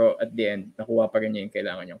start, pero at the end, nakuha pa rin niya yung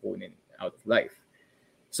kailangan niyang kunin out of life.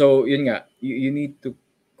 So, yun nga, you need to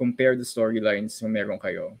compare the storylines kung meron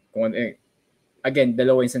kayo. Kung again,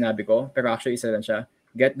 dalawa yung sinabi ko, pero actually isa lang siya.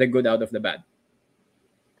 Get the good out of the bad.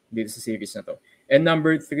 Dito sa series na to. And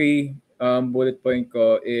number 3, bullet point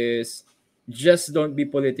ko is just don't be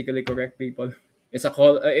politically correct, people. It's a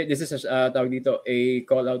call, this is tawag dito, a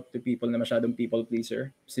call out to people na masyadong people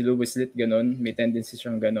pleaser. Si Louis Litt ganun, may tendency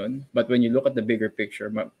siyang ganun. But when you look at the bigger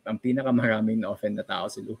picture, ang pinakamaraming na-offend na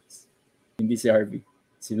tao si Louis. Hindi si Harvey.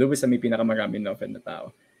 Si Louis ang may pinakamaraming na-offend na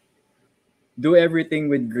tao. Do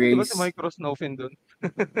everything with grace. Diba si Mike Ross na-offend dun?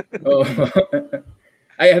 Oh.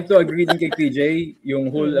 I have to agree din kay PJ,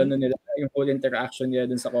 yung whole nila, yung whole interaction nila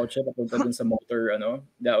dun sa kotse papunta dun sa motor,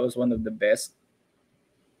 that was one of the best.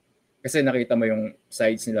 Kasi nakita mo yung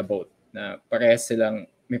sides nila both na parehas silang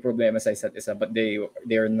may problema sa isa't isa, but they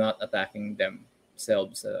are not attacking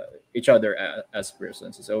themselves, each other as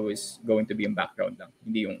persons. It's always going to be in background lang,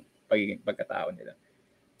 hindi yung pagiging pagkatao nila.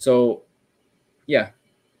 So, yeah.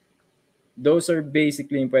 Those are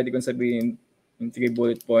basically yung pwede kong sabihin in 3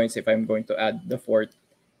 bullet points. If I'm going to add the 4th,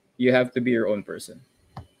 you have to be your own person.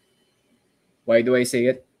 Why do I say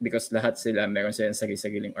it? Because lahat sila meron silang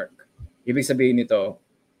sarili-sariling arc. Ibig sabihin nito,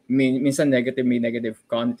 minsan may negative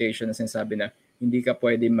connotation na sinasabi na hindi ka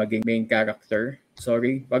pwede maging main character.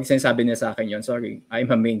 Sorry, wag sinasabi niya sa akin yon. Sorry,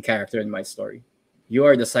 I'm a main character in my story. You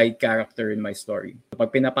are the side character in my story.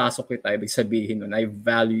 Pag pinapasok kita, ibig sabihin nun, I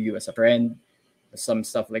value you as a friend, some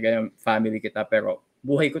stuff like family kita, pero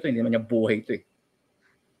buhay ko to, hindi naman niya buhay to eh.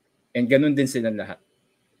 And ganun din silang lahat.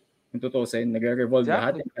 Kung tutusin, nagre-revolve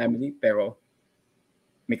lahat in family, pero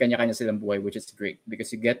may kanya-kanya silang buhay, which is great because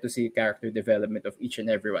you get to see character development of each and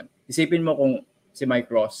everyone. Isipin mo kung si Mike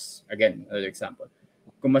Ross, again, another example,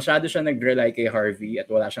 kung masyado siya nag-rely kay Harvey at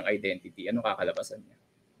wala siyang identity, ano kakalabasan niya?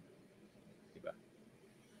 Diba?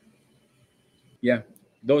 Yeah,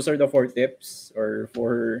 those are the 4 tips or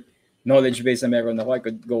 4 knowledge base na meron ako. I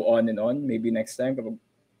could go on and on, maybe next time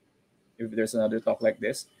if there's another talk like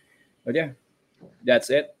this. But yeah, that's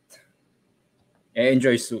it. I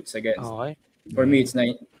enjoy Suits again. Okay. For me, it's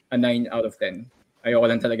a 9 out of 10. Ayoko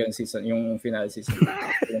lang talaga ng season, yung final season.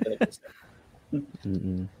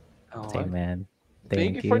 Okay, Okay. man.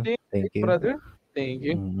 Thank you for the Thank you. brother. Thank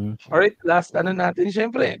you. Mhm. Alright, last natin,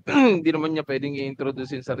 syempre, hindi naman niya pwedeng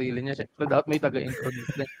i-introduce yung sarili niya. Syempre, dapat may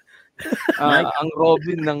taga-introduce din. Ang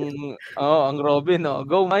Robin.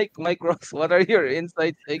 Go, Mike Ross. What are your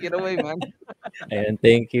insights? Take it away, man. Ayan,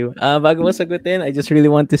 thank you. Bago mo sagutin, I just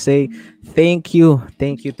really want to say thank you.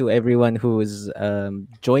 Thank you to everyone who's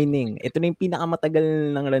joining. Ito na yung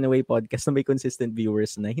pinakamatagal ng Runaway Podcast na may consistent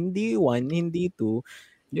viewers na hindi 1, hindi 2,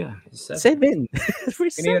 Yeah, 7. For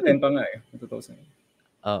Kanina 7. 10 pa nga eh. 2,000.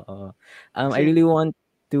 Oo. I really want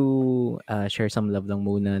to share some love lang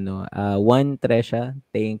muna, no. 1, Tresha,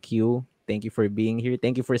 thank you. Thank you for being here.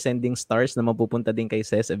 Thank you for sending stars na mapupunta din kay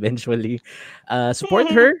Ces eventually. Support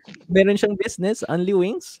her. Meron siyang business, Only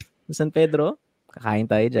Wings, sa San Pedro. Kakain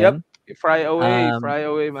tayo dyan. Yep. Fry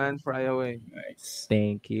away, man. Fry away. Nice.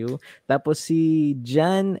 Thank you. Tapos si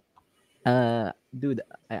Jan, dude,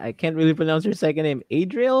 I can't really pronounce her second name.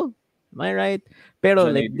 Adriel? Am I right? Pero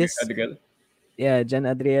John like this... Adriel. Yeah, Jan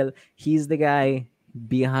Adriel. He's the guy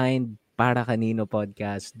behind Para Kanino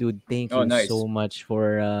podcast. Dude, thank you so much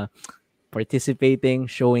for participating,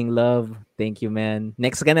 showing love. Thank you, man.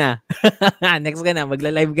 Next ka na.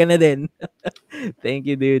 Magla-live ka na din. Thank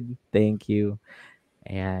you, dude. Thank you.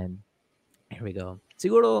 And here we go.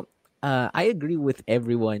 Siguro, I agree with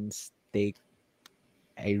everyone's take.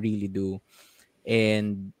 I really do.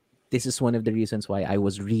 And this is one of the reasons why I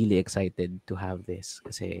was really excited to have this.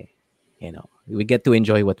 Kasi, we get to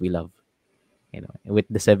enjoy what we love. With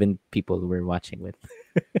the 7 people we're watching with.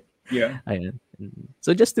 Yeah.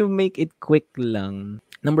 So just to make it quick lang,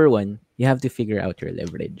 number 1, you have to figure out your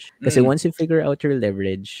leverage. Kasi once you figure out your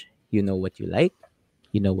leverage, you know what you like,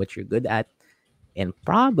 you know what you're good at, and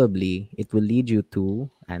probably it will lead you to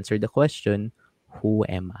answer the question, who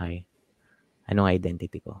am I? Anong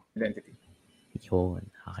identity ko? Identity. Yun.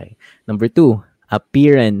 Okay. Number 2,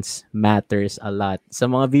 appearance matters a lot. Sa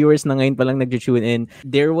mga viewers na ngayon pa lang nag-tune in,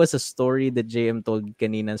 there was a story that JM told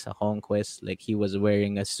kanina sa Conquest, like he was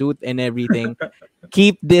wearing a suit and everything.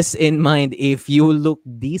 Keep this in mind. If you look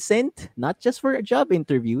decent, not just for job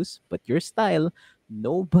interviews, but your style,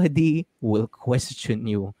 nobody will question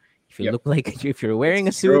you. If you Yep. look like, if you're wearing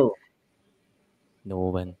a It's suit, true.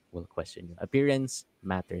 no one will question you. Appearance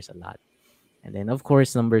matters a lot. And then, of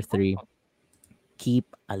course, number 3, keep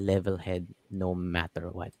a level head no matter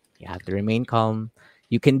what. You have to remain calm.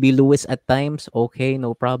 You can be Lewis at times, okay,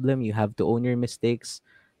 no problem. You have to own your mistakes,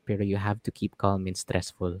 pero you have to keep calm in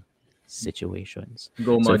stressful situations.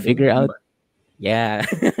 Go So Muddy. figure out, yeah,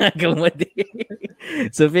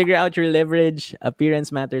 so figure out your leverage.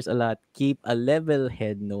 Appearance matters a lot. Keep a level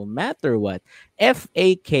head no matter what.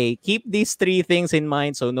 FAK, keep these 3 things in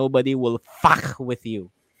mind so nobody will fuck with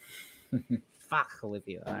you. Fuck with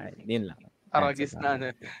you. All right, yun lang. Aragis na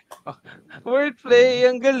natin. Wordplay,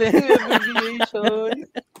 ang galing. Abbreviation.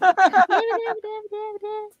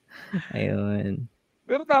 Ayun.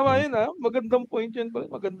 Pero tama yun Magandang point yun.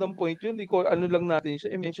 Magandang point yun. Ano lang natin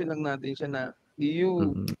siya. I-mention lang natin siya na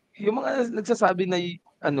yung mga nagsasabi na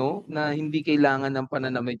na hindi kailangan ng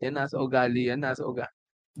pananamit yan. Nasa ugali yan.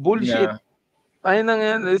 Bullshit. Yeah. Ayun na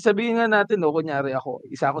nga. Sabihin nga natin, kunyari ako,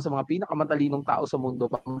 isa ako sa mga pinakamatalinong tao sa mundo.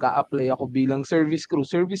 Pag mag-a-apply ako bilang service crew.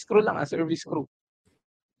 Service crew lang service crew.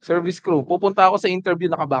 Service crew. Pupunta ako sa interview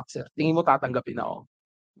naka-boxer. Tingin mo tatanggapin ako?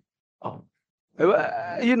 Oh.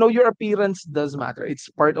 Your appearance does matter. It's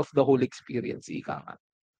part of the whole experience, ika nga.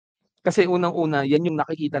 Kasi unang-una, yan yung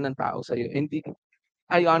nakikita ng tao sa'yo. And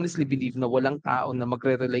I honestly believe na walang tao na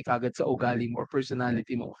magre-rely kagad sa ugali mo or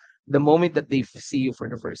personality mo. The moment that they see you for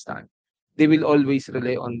the first time, they will always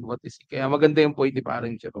rely on what they see. Kaya maganda yung point ni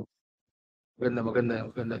parang Jero. Maganda.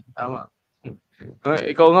 Tama.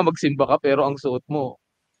 Ikaw nga magsimba ka pero ang suot mo.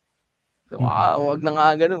 Wag na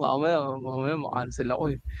nga ganun. Mamaya ma-cancel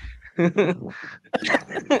ako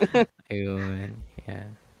Ayun. Yeah.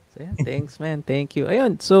 So yeah, thanks man. Thank you.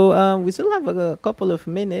 Ayun. So we still have a couple of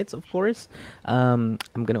minutes, of course. I'm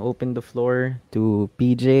gonna open the floor to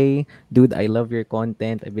PJ. Dude, I love your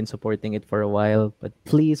content. I've been supporting it for a while, but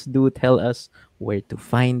please do tell us where to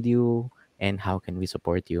find you and how can we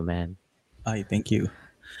support you, man. Ay, thank you.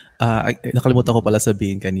 Nakalimutan ko pala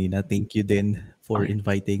sabihin kanina. Thank you din for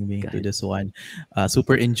inviting me to this one.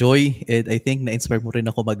 Super enjoy. And I think na-inspire mo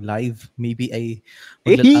rin ako mag-live. Maybe ang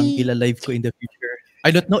ila-live ko in the future. I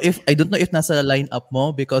don't know if nasa line-up mo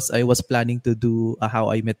because I was planning to do How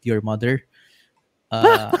I Met Your Mother.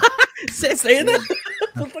 Says ayun na.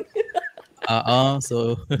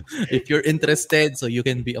 So if you're interested, so you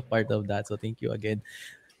can be a part of that. So thank you again.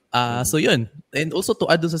 So yun. And also to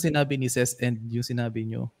add sa sinabi ni Ces and yung sinabi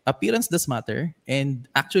nyo, appearance does matter. And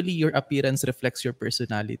actually, your appearance reflects your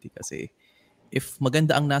personality kasi if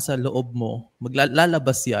maganda ang nasa loob mo,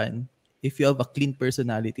 lalabas yan. If you have a clean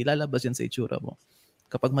personality, lalabas yan sa itsura mo.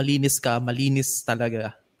 Kapag malinis ka, malinis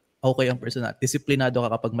talaga. Okay ang personality. Disiplinado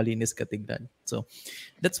ka kapag malinis ka tignan. So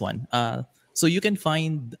that's one. So you can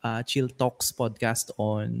find Chill Talks Podcast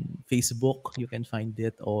on Facebook. You can find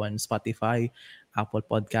it on Spotify, Apple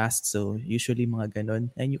Podcasts. So usually mga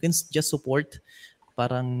ganon. And you can just support.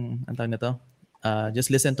 Parang, ang tawag na to?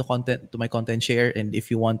 Just listen to my content, share. And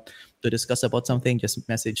if you want to discuss about something, just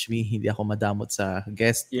message me. Hindi ako madamot sa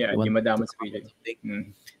guest. Yeah, hindi madamot sa PJ.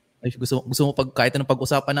 If gusto mo kahit anong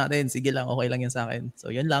pag-usapan natin, sige lang, okay lang yan sa akin.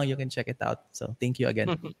 So yun lang, you can check it out. So thank you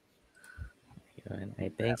again.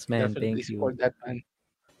 Hey, thanks, man. Definitely Thank you. support that,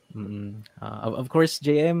 man. Of course,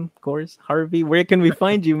 JM, of course, Harvey. Where can we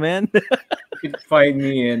find you, man? You can find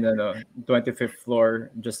me in 25th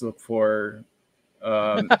floor. Just look for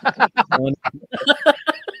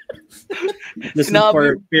just look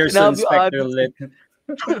for Pearson Spectral Lit.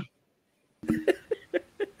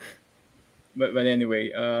 But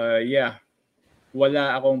anyway, yeah.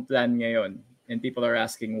 Wala akong plan ngayon. And people are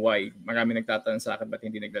asking why. Marami nagtatanong sa akin ba't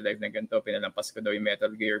hindi nagla-live ng ganito. Pinalampas ko daw yung Metal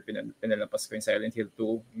Gear. Pinalampas ko yung Silent Hill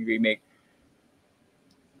 2. Yung remake.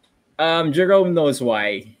 Jerome knows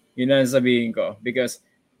why. Yun ang sabihin ko. Because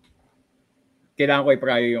kailangan ko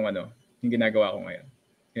i-prior yung ginagawa ko ngayon.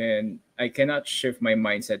 And I cannot shift my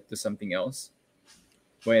mindset to something else.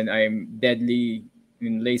 When I'm deadly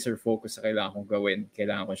in laser focus sa kailangan kong gawin,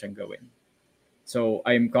 kailangan ko siyang gawin. So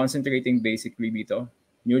I'm concentrating basically dito.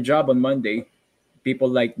 New job on Monday.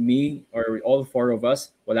 People like me or all 4 of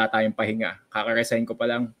us, wala tayong pahinga. Kaka-resign ko pa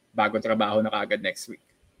lang, bago trabaho na kagad next week.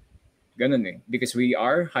 Ganun eh. Because we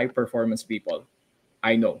are high-performance people.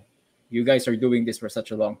 I know. You guys are doing this for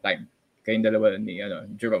such a long time. Kayong dalawa ni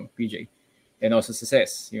Jerome, PJ. And also si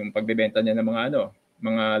Ces, yung pagbebenta niya ng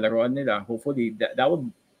mga laruan nila. Hopefully, that would...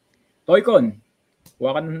 Toy-Con.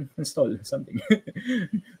 kuha ka ng install, something.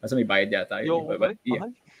 Kasi may bayad yata yun. But yeah.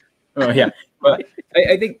 Yeah. But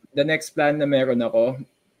I think the next plan na meron ako,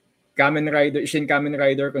 Shin Kamen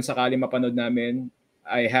Rider, kung sakali mapanood namin,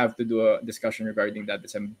 I have to do a discussion regarding that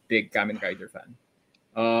because I'm a big Kamen Rider fan.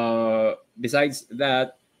 Besides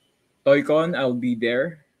that, Toy-Con, I'll be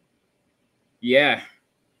there. Yeah.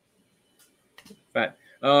 Fat.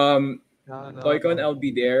 Toy-Con, I'll be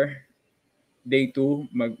there. Day 2,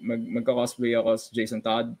 magka-cosplay ako sa Jason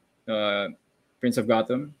Todd, Prince of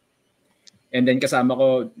Gotham. And then kasama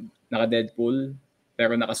ko naka-Deadpool,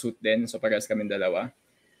 pero naka-suit din, so parehas kami dalawa.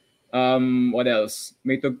 What else?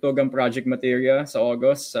 May tugtog ang Project Materia sa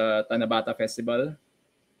August sa Tanabata Festival.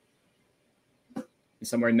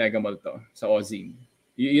 Somewhere in Mega Mall to, sa Ozine.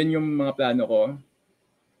 Yun yung mga plano ko.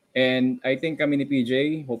 And I think kami ni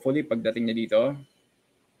PJ, hopefully pagdating niya dito,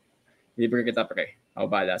 libre kita pre. Ako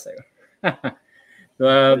bahala sa'yo. So,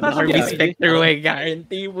 Harvey Specter, I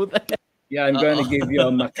guarantee mo. Yeah, I'm gonna give you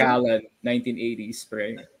a Macallan 1980s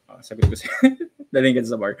pre. Sagot ko sa'yo. Daling ka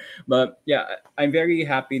sa bar. But yeah, I'm very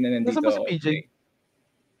happy na nandito. Nasa ba si PJ?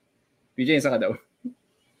 PJ, saan ka daw?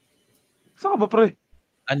 Saan ka ba, pre?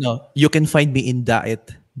 You can find me in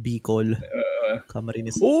Daet, Bicol.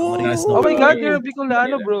 Camarines. Oh my God, you're a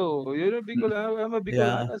Bicolano, bro. You're a Bicolano. I'm a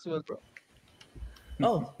Bicolano as well, bro.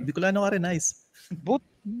 Oh, Bicolano ka rin. Nice. But,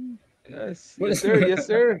 yes, sir. Yes,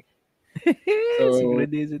 sir. So,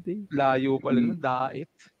 Synchronicity. Layo pala ng Daet.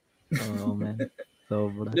 Oh, man.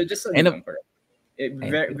 Sobra. Just very,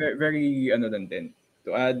 very, din.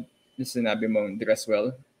 To add, yung sinabi mong dress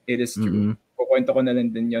well, it is true. Kukwento ko na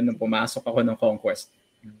lang din yun nung pumasok ako ng Conquest.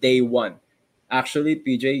 Day 1. Actually,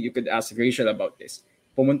 PJ, you could ask Rachel about this.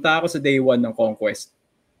 Pumunta ako sa day 1 ng Conquest.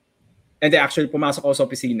 And then actually, pumasok ako sa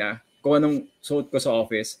opisina. Kung anong suot ko sa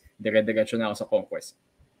office, dire-diretso na ako sa Conquest.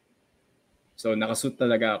 So, nakasuit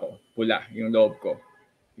talaga ako. Pula, yung loob ko.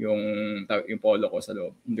 Yung polo ko sa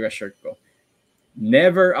loob. Yung dress shirt ko.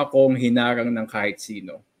 Never akong hinarang ng kahit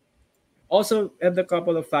sino. Also, I have a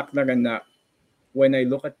couple of facts na rin na when I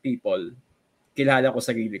look at people, kilala ko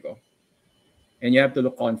sarili ko. And you have to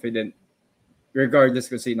look confident regardless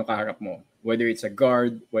kung sino kaharap mo. Whether it's a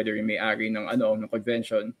guard, whether yung may-ari ng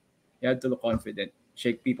convention, you have to look confident.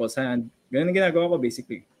 Shake people's hand. Ganun ang ginagawa ko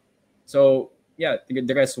basically. So, yeah,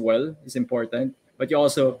 dress well is important. But you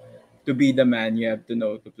also, to be the man, you have to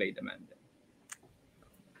know to play the man.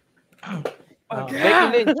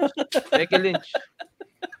 Becky Lynch.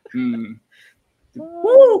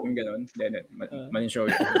 Woo! Yung gano'n. Manin show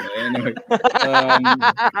you. Anyway.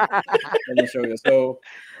 Manin show you. So,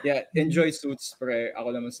 yeah, enjoy suits. Pre,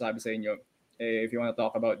 ako naman sabi sa inyo. If you want to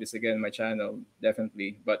talk about this again, my channel,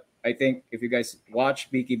 definitely. But I think if you guys watch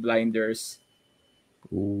Peaky Blinders,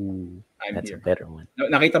 that's here. A better one.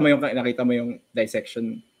 Nakita mo yung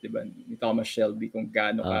dissection, di ba, ni Thomas Shelby kung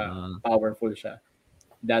gaano ka powerful siya.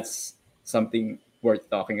 That's something worth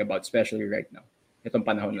talking about, especially right now. Itong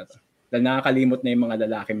panahon na to. Dahil nakakalimot na yung mga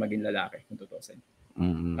lalaki maging lalaki, kung tutusin.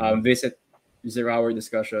 Visit Hour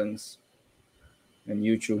Discussions on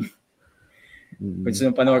YouTube. Kung gusto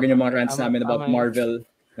nyo panoorin yung mga rants namin about Marvel,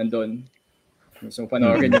 nandun. Kung gusto nyo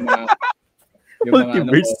panoorin yung mga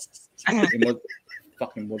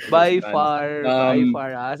fucking multiverse. By far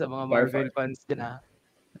sa mga Marvel fans din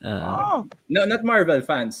No, not Marvel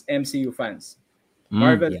fans, MCU fans.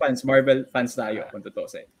 Marvel fans tayo, kung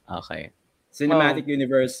tutusin. Okay. Cinematic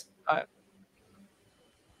Universe,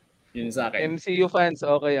 yun sa akin. MCU fans,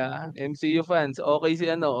 okay MCU fans, okay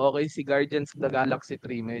si Guardians of the Galaxy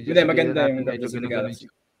 3. Medyo maganda yung Guardians of the Galaxy.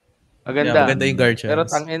 Maganda yung Guardians. Pero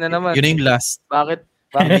tangina naman. Yun yung last. Bakit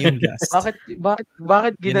yung last.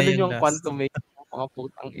 bakit ginanon yung Quantum Mania? Mga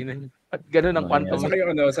putang ina. At ganun ang Quantum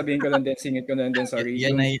Mania. Sabihin ko lang din, singit ko lang din, sorry.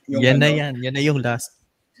 Yan na yung last.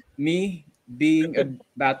 Me, being a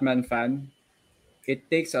Batman fan, it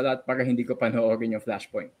takes a lot para hindi ko panoorin yung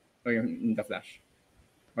Flashpoint o yung in The Flash.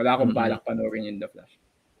 Wala akong balak panoorin yung The Flash.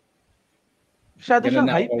 Masyado siyang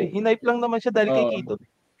hype eh. Hinipe lang naman siya dahil kay Keaton.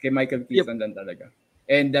 Kay Michael Keaton lang talaga.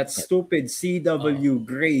 And that stupid CW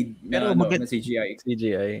grade na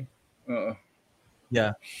CGI. Oo.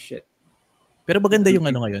 Yeah. Shit. Pero maganda yung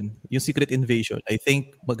ngayon, yung Secret Invasion. I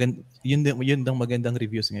think yun ang magandang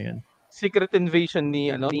reviews ngayon. Secret Invasion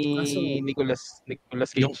ni Nicolas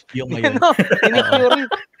Cage. Yung ngayon.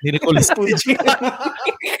 Ni Nicolas Cage.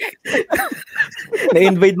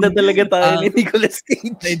 Na-invite na talaga tayo ni Nicolas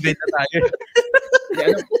Cage. Na-invite na tayo.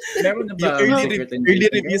 Meron na ba early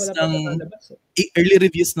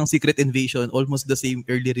reviews ng Secret Invasion, almost the same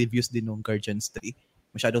early reviews din ng Guardians 3.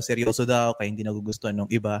 masyadong seryoso daw, kaya hindi nagugustuhan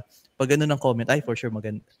ng iba. Pag ganun ang comment, ay for sure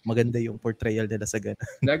maganda yung portrayal nila sa ganun.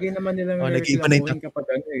 Lagi naman nilang nag-iba na reklamuhin kapag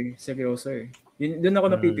seryoso eh. Doon ako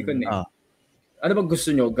napipikon eh. Ano ba gusto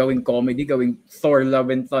nyo? Gawing comedy? Gawing Thor, Love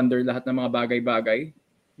and Thunder? Lahat ng mga bagay-bagay?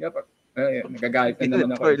 Nagagalit na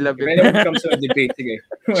naman ako. When it comes to a debate, sige.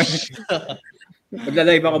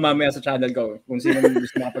 Magla-live ako mamaya sa channel ko kung sino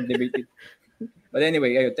gusto makapag-debate. But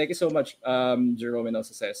anyway, thank you so much, Jerome and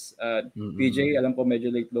also Ses. PJ, alam ko medyo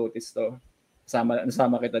late notice to.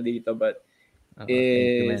 Nasama kita dito, but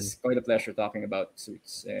it's quite a pleasure talking about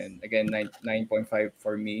Suits. And again, 9.5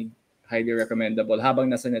 for me. Highly recommendable. Habang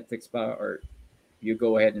nasa Netflix pa, or you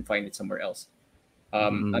go ahead and find it somewhere else.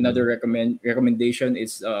 Another recommendation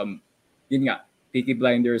is, yun nga, Peaky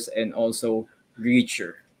Blinders and also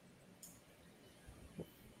Reacher.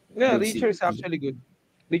 Yeah, Reacher is actually good.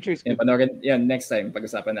 Reacher is good. Yan, next time,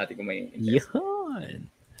 pag-usapan natin kung may interest. Yan.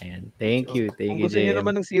 Ayan. Thank you, kung gusto niyo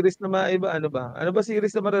naman ng series na maiba, ano ba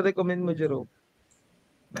series na mare-recommend mo, Jero?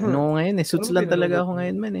 Ano ngayon eh? Suits lang talaga ako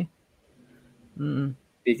ngayon man eh.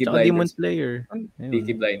 Peaky Blinders. Demon Slayer.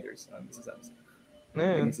 Peaky Blinders.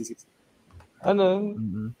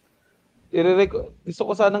 Gusto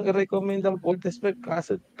ko sanang i-recommend ang Full Test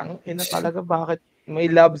kaso tangina talaga bakit may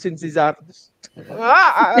love scene si Zardos.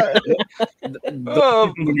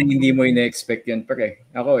 Hindi mo ina-expect yan, pre.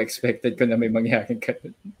 Ako, expected ko na may mangyaring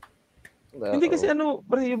ganun. Hindi kasi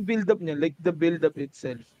yung build-up niya, like the build-up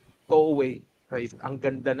itself, go away. Right? Ang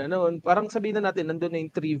ganda na noon. Parang sabihin na natin, nandun na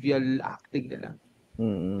yung trivial acting nila.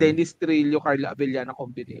 Dennis Trillo, Carla Abellana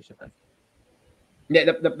combination.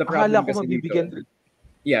 Yeah, the problem kasi mabibigyan dito.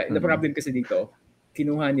 Yeah, the problem kasi dito,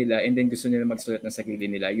 kinuha nila and then gusto nila magsulat ng sarili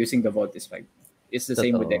nila using the Voltes 5. It's the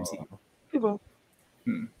same with MCU. Diba?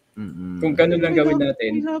 Kung ganun lang gawin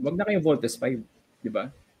natin, wag na kayong Voltes 5.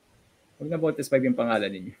 Diba? Wag na Voltes 5 yung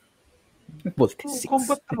pangalan ninyo. Voltes 6.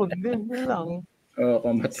 Combat Tron din. Lang.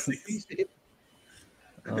 Combat Tron.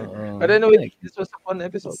 But anyway, this was a fun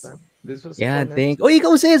episode.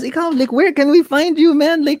 Ikaw sis, like where can we find you,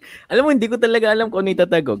 man? Like, alam mo, hindi ko talaga alam kung ano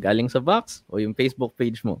itatago. Galing sa box o yung Facebook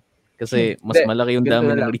page mo. Kasi mas malaki yung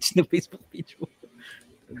dami ng reach ng Facebook page mo.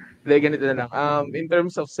 Ganito na lang. In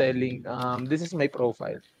terms of selling, this is my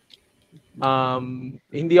profile.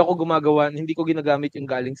 Hindi ko ginagamit yung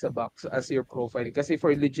galing sa box as your profile kasi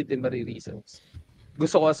for legitimate reasons.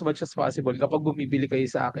 Gusto ko as much as possible kapag bumibili kayo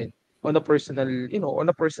sa akin on a personal,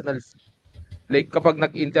 like kapag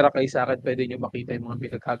nag-interact kayo sa akin, pwede nyo makita yung mga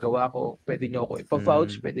pinagkagawa ko, pwede nyo ako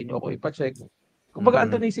ipa-vouch, pwede nyo ako ipa-check. Kapag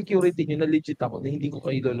ando na yung security nyo na legit ako, na hindi ko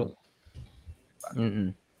kayo lolo.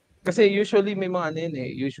 Kasi usually may mga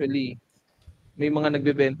usually may mga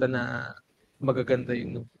nagbebenta na magaganda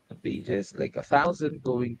yung pages, like 1,000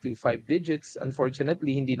 going to 5 digits.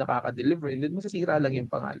 Unfortunately, hindi nakaka-deliver and then masasira lang yung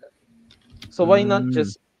pangalan. So why not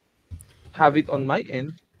just have it on my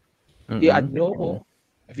end? I-add nyo ako,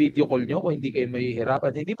 video call nyo ako, hindi kayo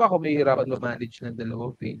mahihirapan. Hindi pa ako mahihirapan ma-manage ng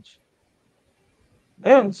dalawang page.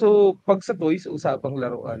 Ayun, so pag sa toys, usapang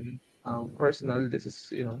laruan, personal, this is,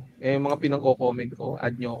 mga pinangko-comment ko,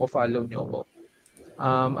 add nyo ako, follow nyo ako.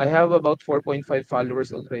 I have about 4.5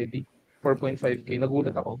 followers already. 4.5k.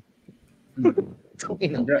 Nagulat ako.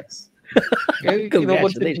 Congrats. Kaya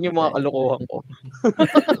kinukonsider yung mga kalokohan ko.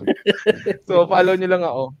 So, follow nyo lang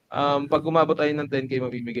ako. Pag umabot tayo ng 10k,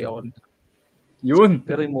 mabibigay ako. Yun.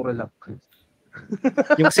 Pero yung mura lang.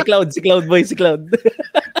 Yung si Cloud boy, si Cloud.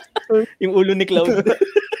 Yung ulo ni Cloud.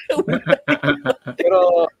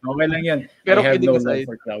 Pero okay lang yan. Pero kidding aside.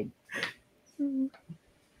 For Cloud.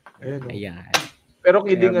 Ayan. Pero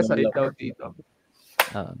kidding aside daw dito.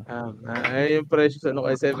 Yung precious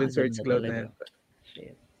kay 7 search Cloud na yan.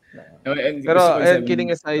 Pero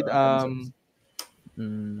kidding aside,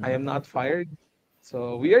 I am not fired.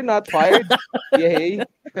 So we are not fired. Yay.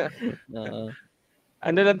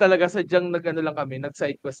 Ano lang talaga, sadyang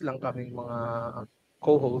nag-side quest lang kami mga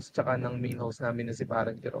co-host tsaka ng main host namin na si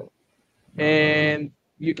Parang Jerome. And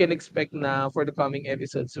you can expect na for the coming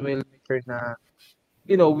episodes, we'll make sure na,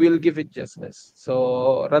 we'll give it justice.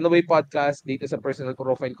 So, Runaway Podcast dito sa personal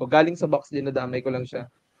profile ko. Galing sa box din, nadamay ko lang siya.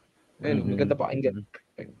 Ayun, maganda pakinggan.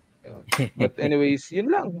 But anyways, yun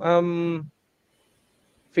lang.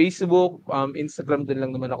 Facebook, Instagram din lang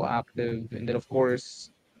naman ako active. And then of course,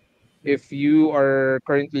 if you are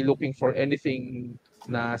currently looking for anything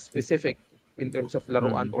na specific in terms of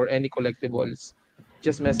laruan or any collectibles,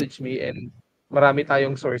 just message me and marami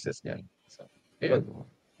tayong sources niyan. So, ayun.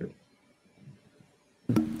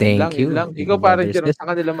 Thank you. Ikaw parang dyan sa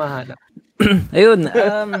kanila mahanap. Ayun,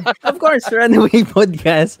 of course, Runaway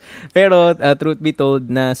Podcast. Pero truth be told,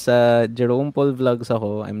 nasa Jerome Paul Vlogs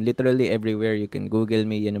ako. I'm literally everywhere. You can Google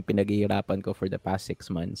me. Yan yung pinaghihirapan ko for the past 6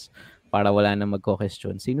 months. Para wala na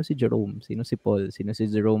magko-question. Sino si Jerome? Sino si Paul? Sino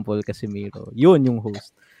si Jerome Paul Casimiro? Yun yung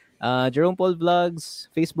host. Jerome Paul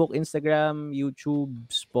Vlogs, Facebook, Instagram, YouTube,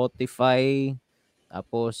 Spotify,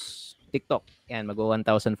 tapos TikTok. Yan,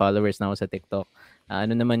 mag-1,000 followers na ako sa TikTok.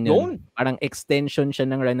 Ano naman yun? Parang extension siya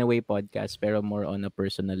ng Runaway Podcast pero more on a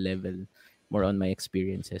personal level. More on my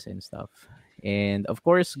experiences and stuff. And of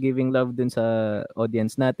course, giving love dun sa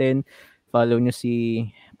audience natin. Follow nyo si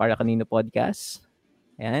Para Kanino Podcast.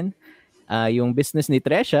 Ayan. Yung business ni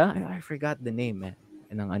Tresha, I forgot the name, man.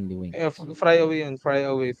 Ng Unli Wings. Fry away yun. Fry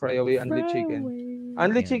away Unli Chicken.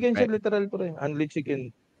 Unli Chicken siya literal po rin. Unli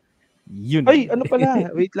Chicken. Yun. Ay, ano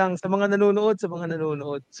pala? Wait lang. Sa mga nanonood,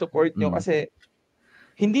 support nyo kasi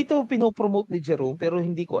hindi to pinopromote ni Jerome pero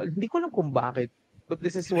hindi ko alam kung bakit. But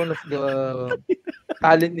this is one of the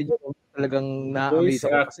talent ni Jerome talagang na-amaze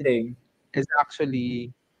ako kasi is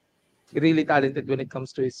actually really talented when it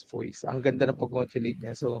comes to his voice. Ang ganda ng pag-modulate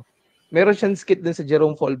niya. So, meron siyang skit din sa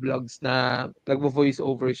Jerome Paul Vlogs na nagvo-voice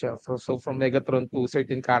over siya. So, from Megatron to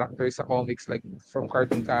certain characters sa comics like from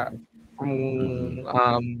Cartoon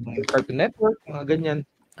Network, mga ganyan.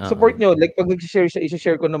 Support nyo. Like, pag nag-share siya,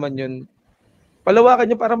 i-share ko naman yun. Palawakan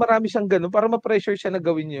niyo para marami siyang gano'n, para ma-pressure siya na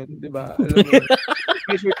gawin yun, di ba? Alam mo,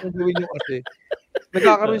 pressure siyang gawin yun kasi.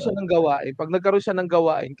 Nagkakaroon siya ng gawain. Pag nagkaroon siya ng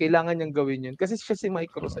gawain, kailangan niyang gawin yun. Kasi siya si Mike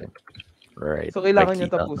Cruz. Right. So, kailangan niya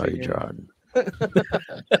tapusin yun.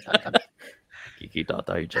 Kikita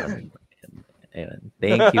tayo dyan. Ayun.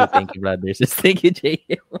 Thank you, brothers. Thank you,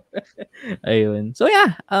 JM. Ayun. So,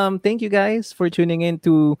 yeah. Thank you guys for tuning in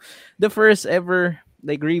to the first ever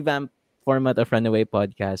revamped format of Runaway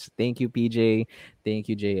Podcast. Thank you, PJ. Thank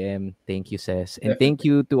you, JM. Thank you, Ses. And thank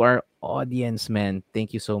you to our audience, man.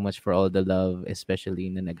 Thank you so much for all the love,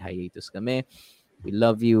 especially na nag-hiatus kami. We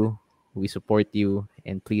love you. We support you.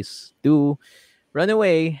 And please do run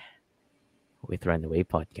away with Runaway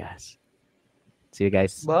Podcast. See you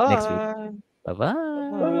guys next week. Bye-bye.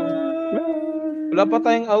 Wala pa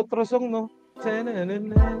tayong outro song, no?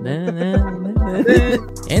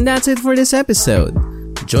 And that's it for this episode.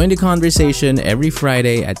 Join the conversation every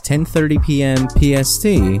Friday at 10:30 p.m. PST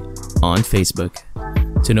on Facebook.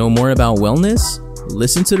 To know more about wellness,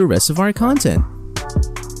 listen to the rest of our content.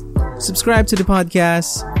 Subscribe to the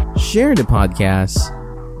podcast, share the podcast,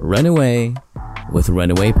 run away with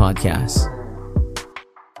Runaway Podcast.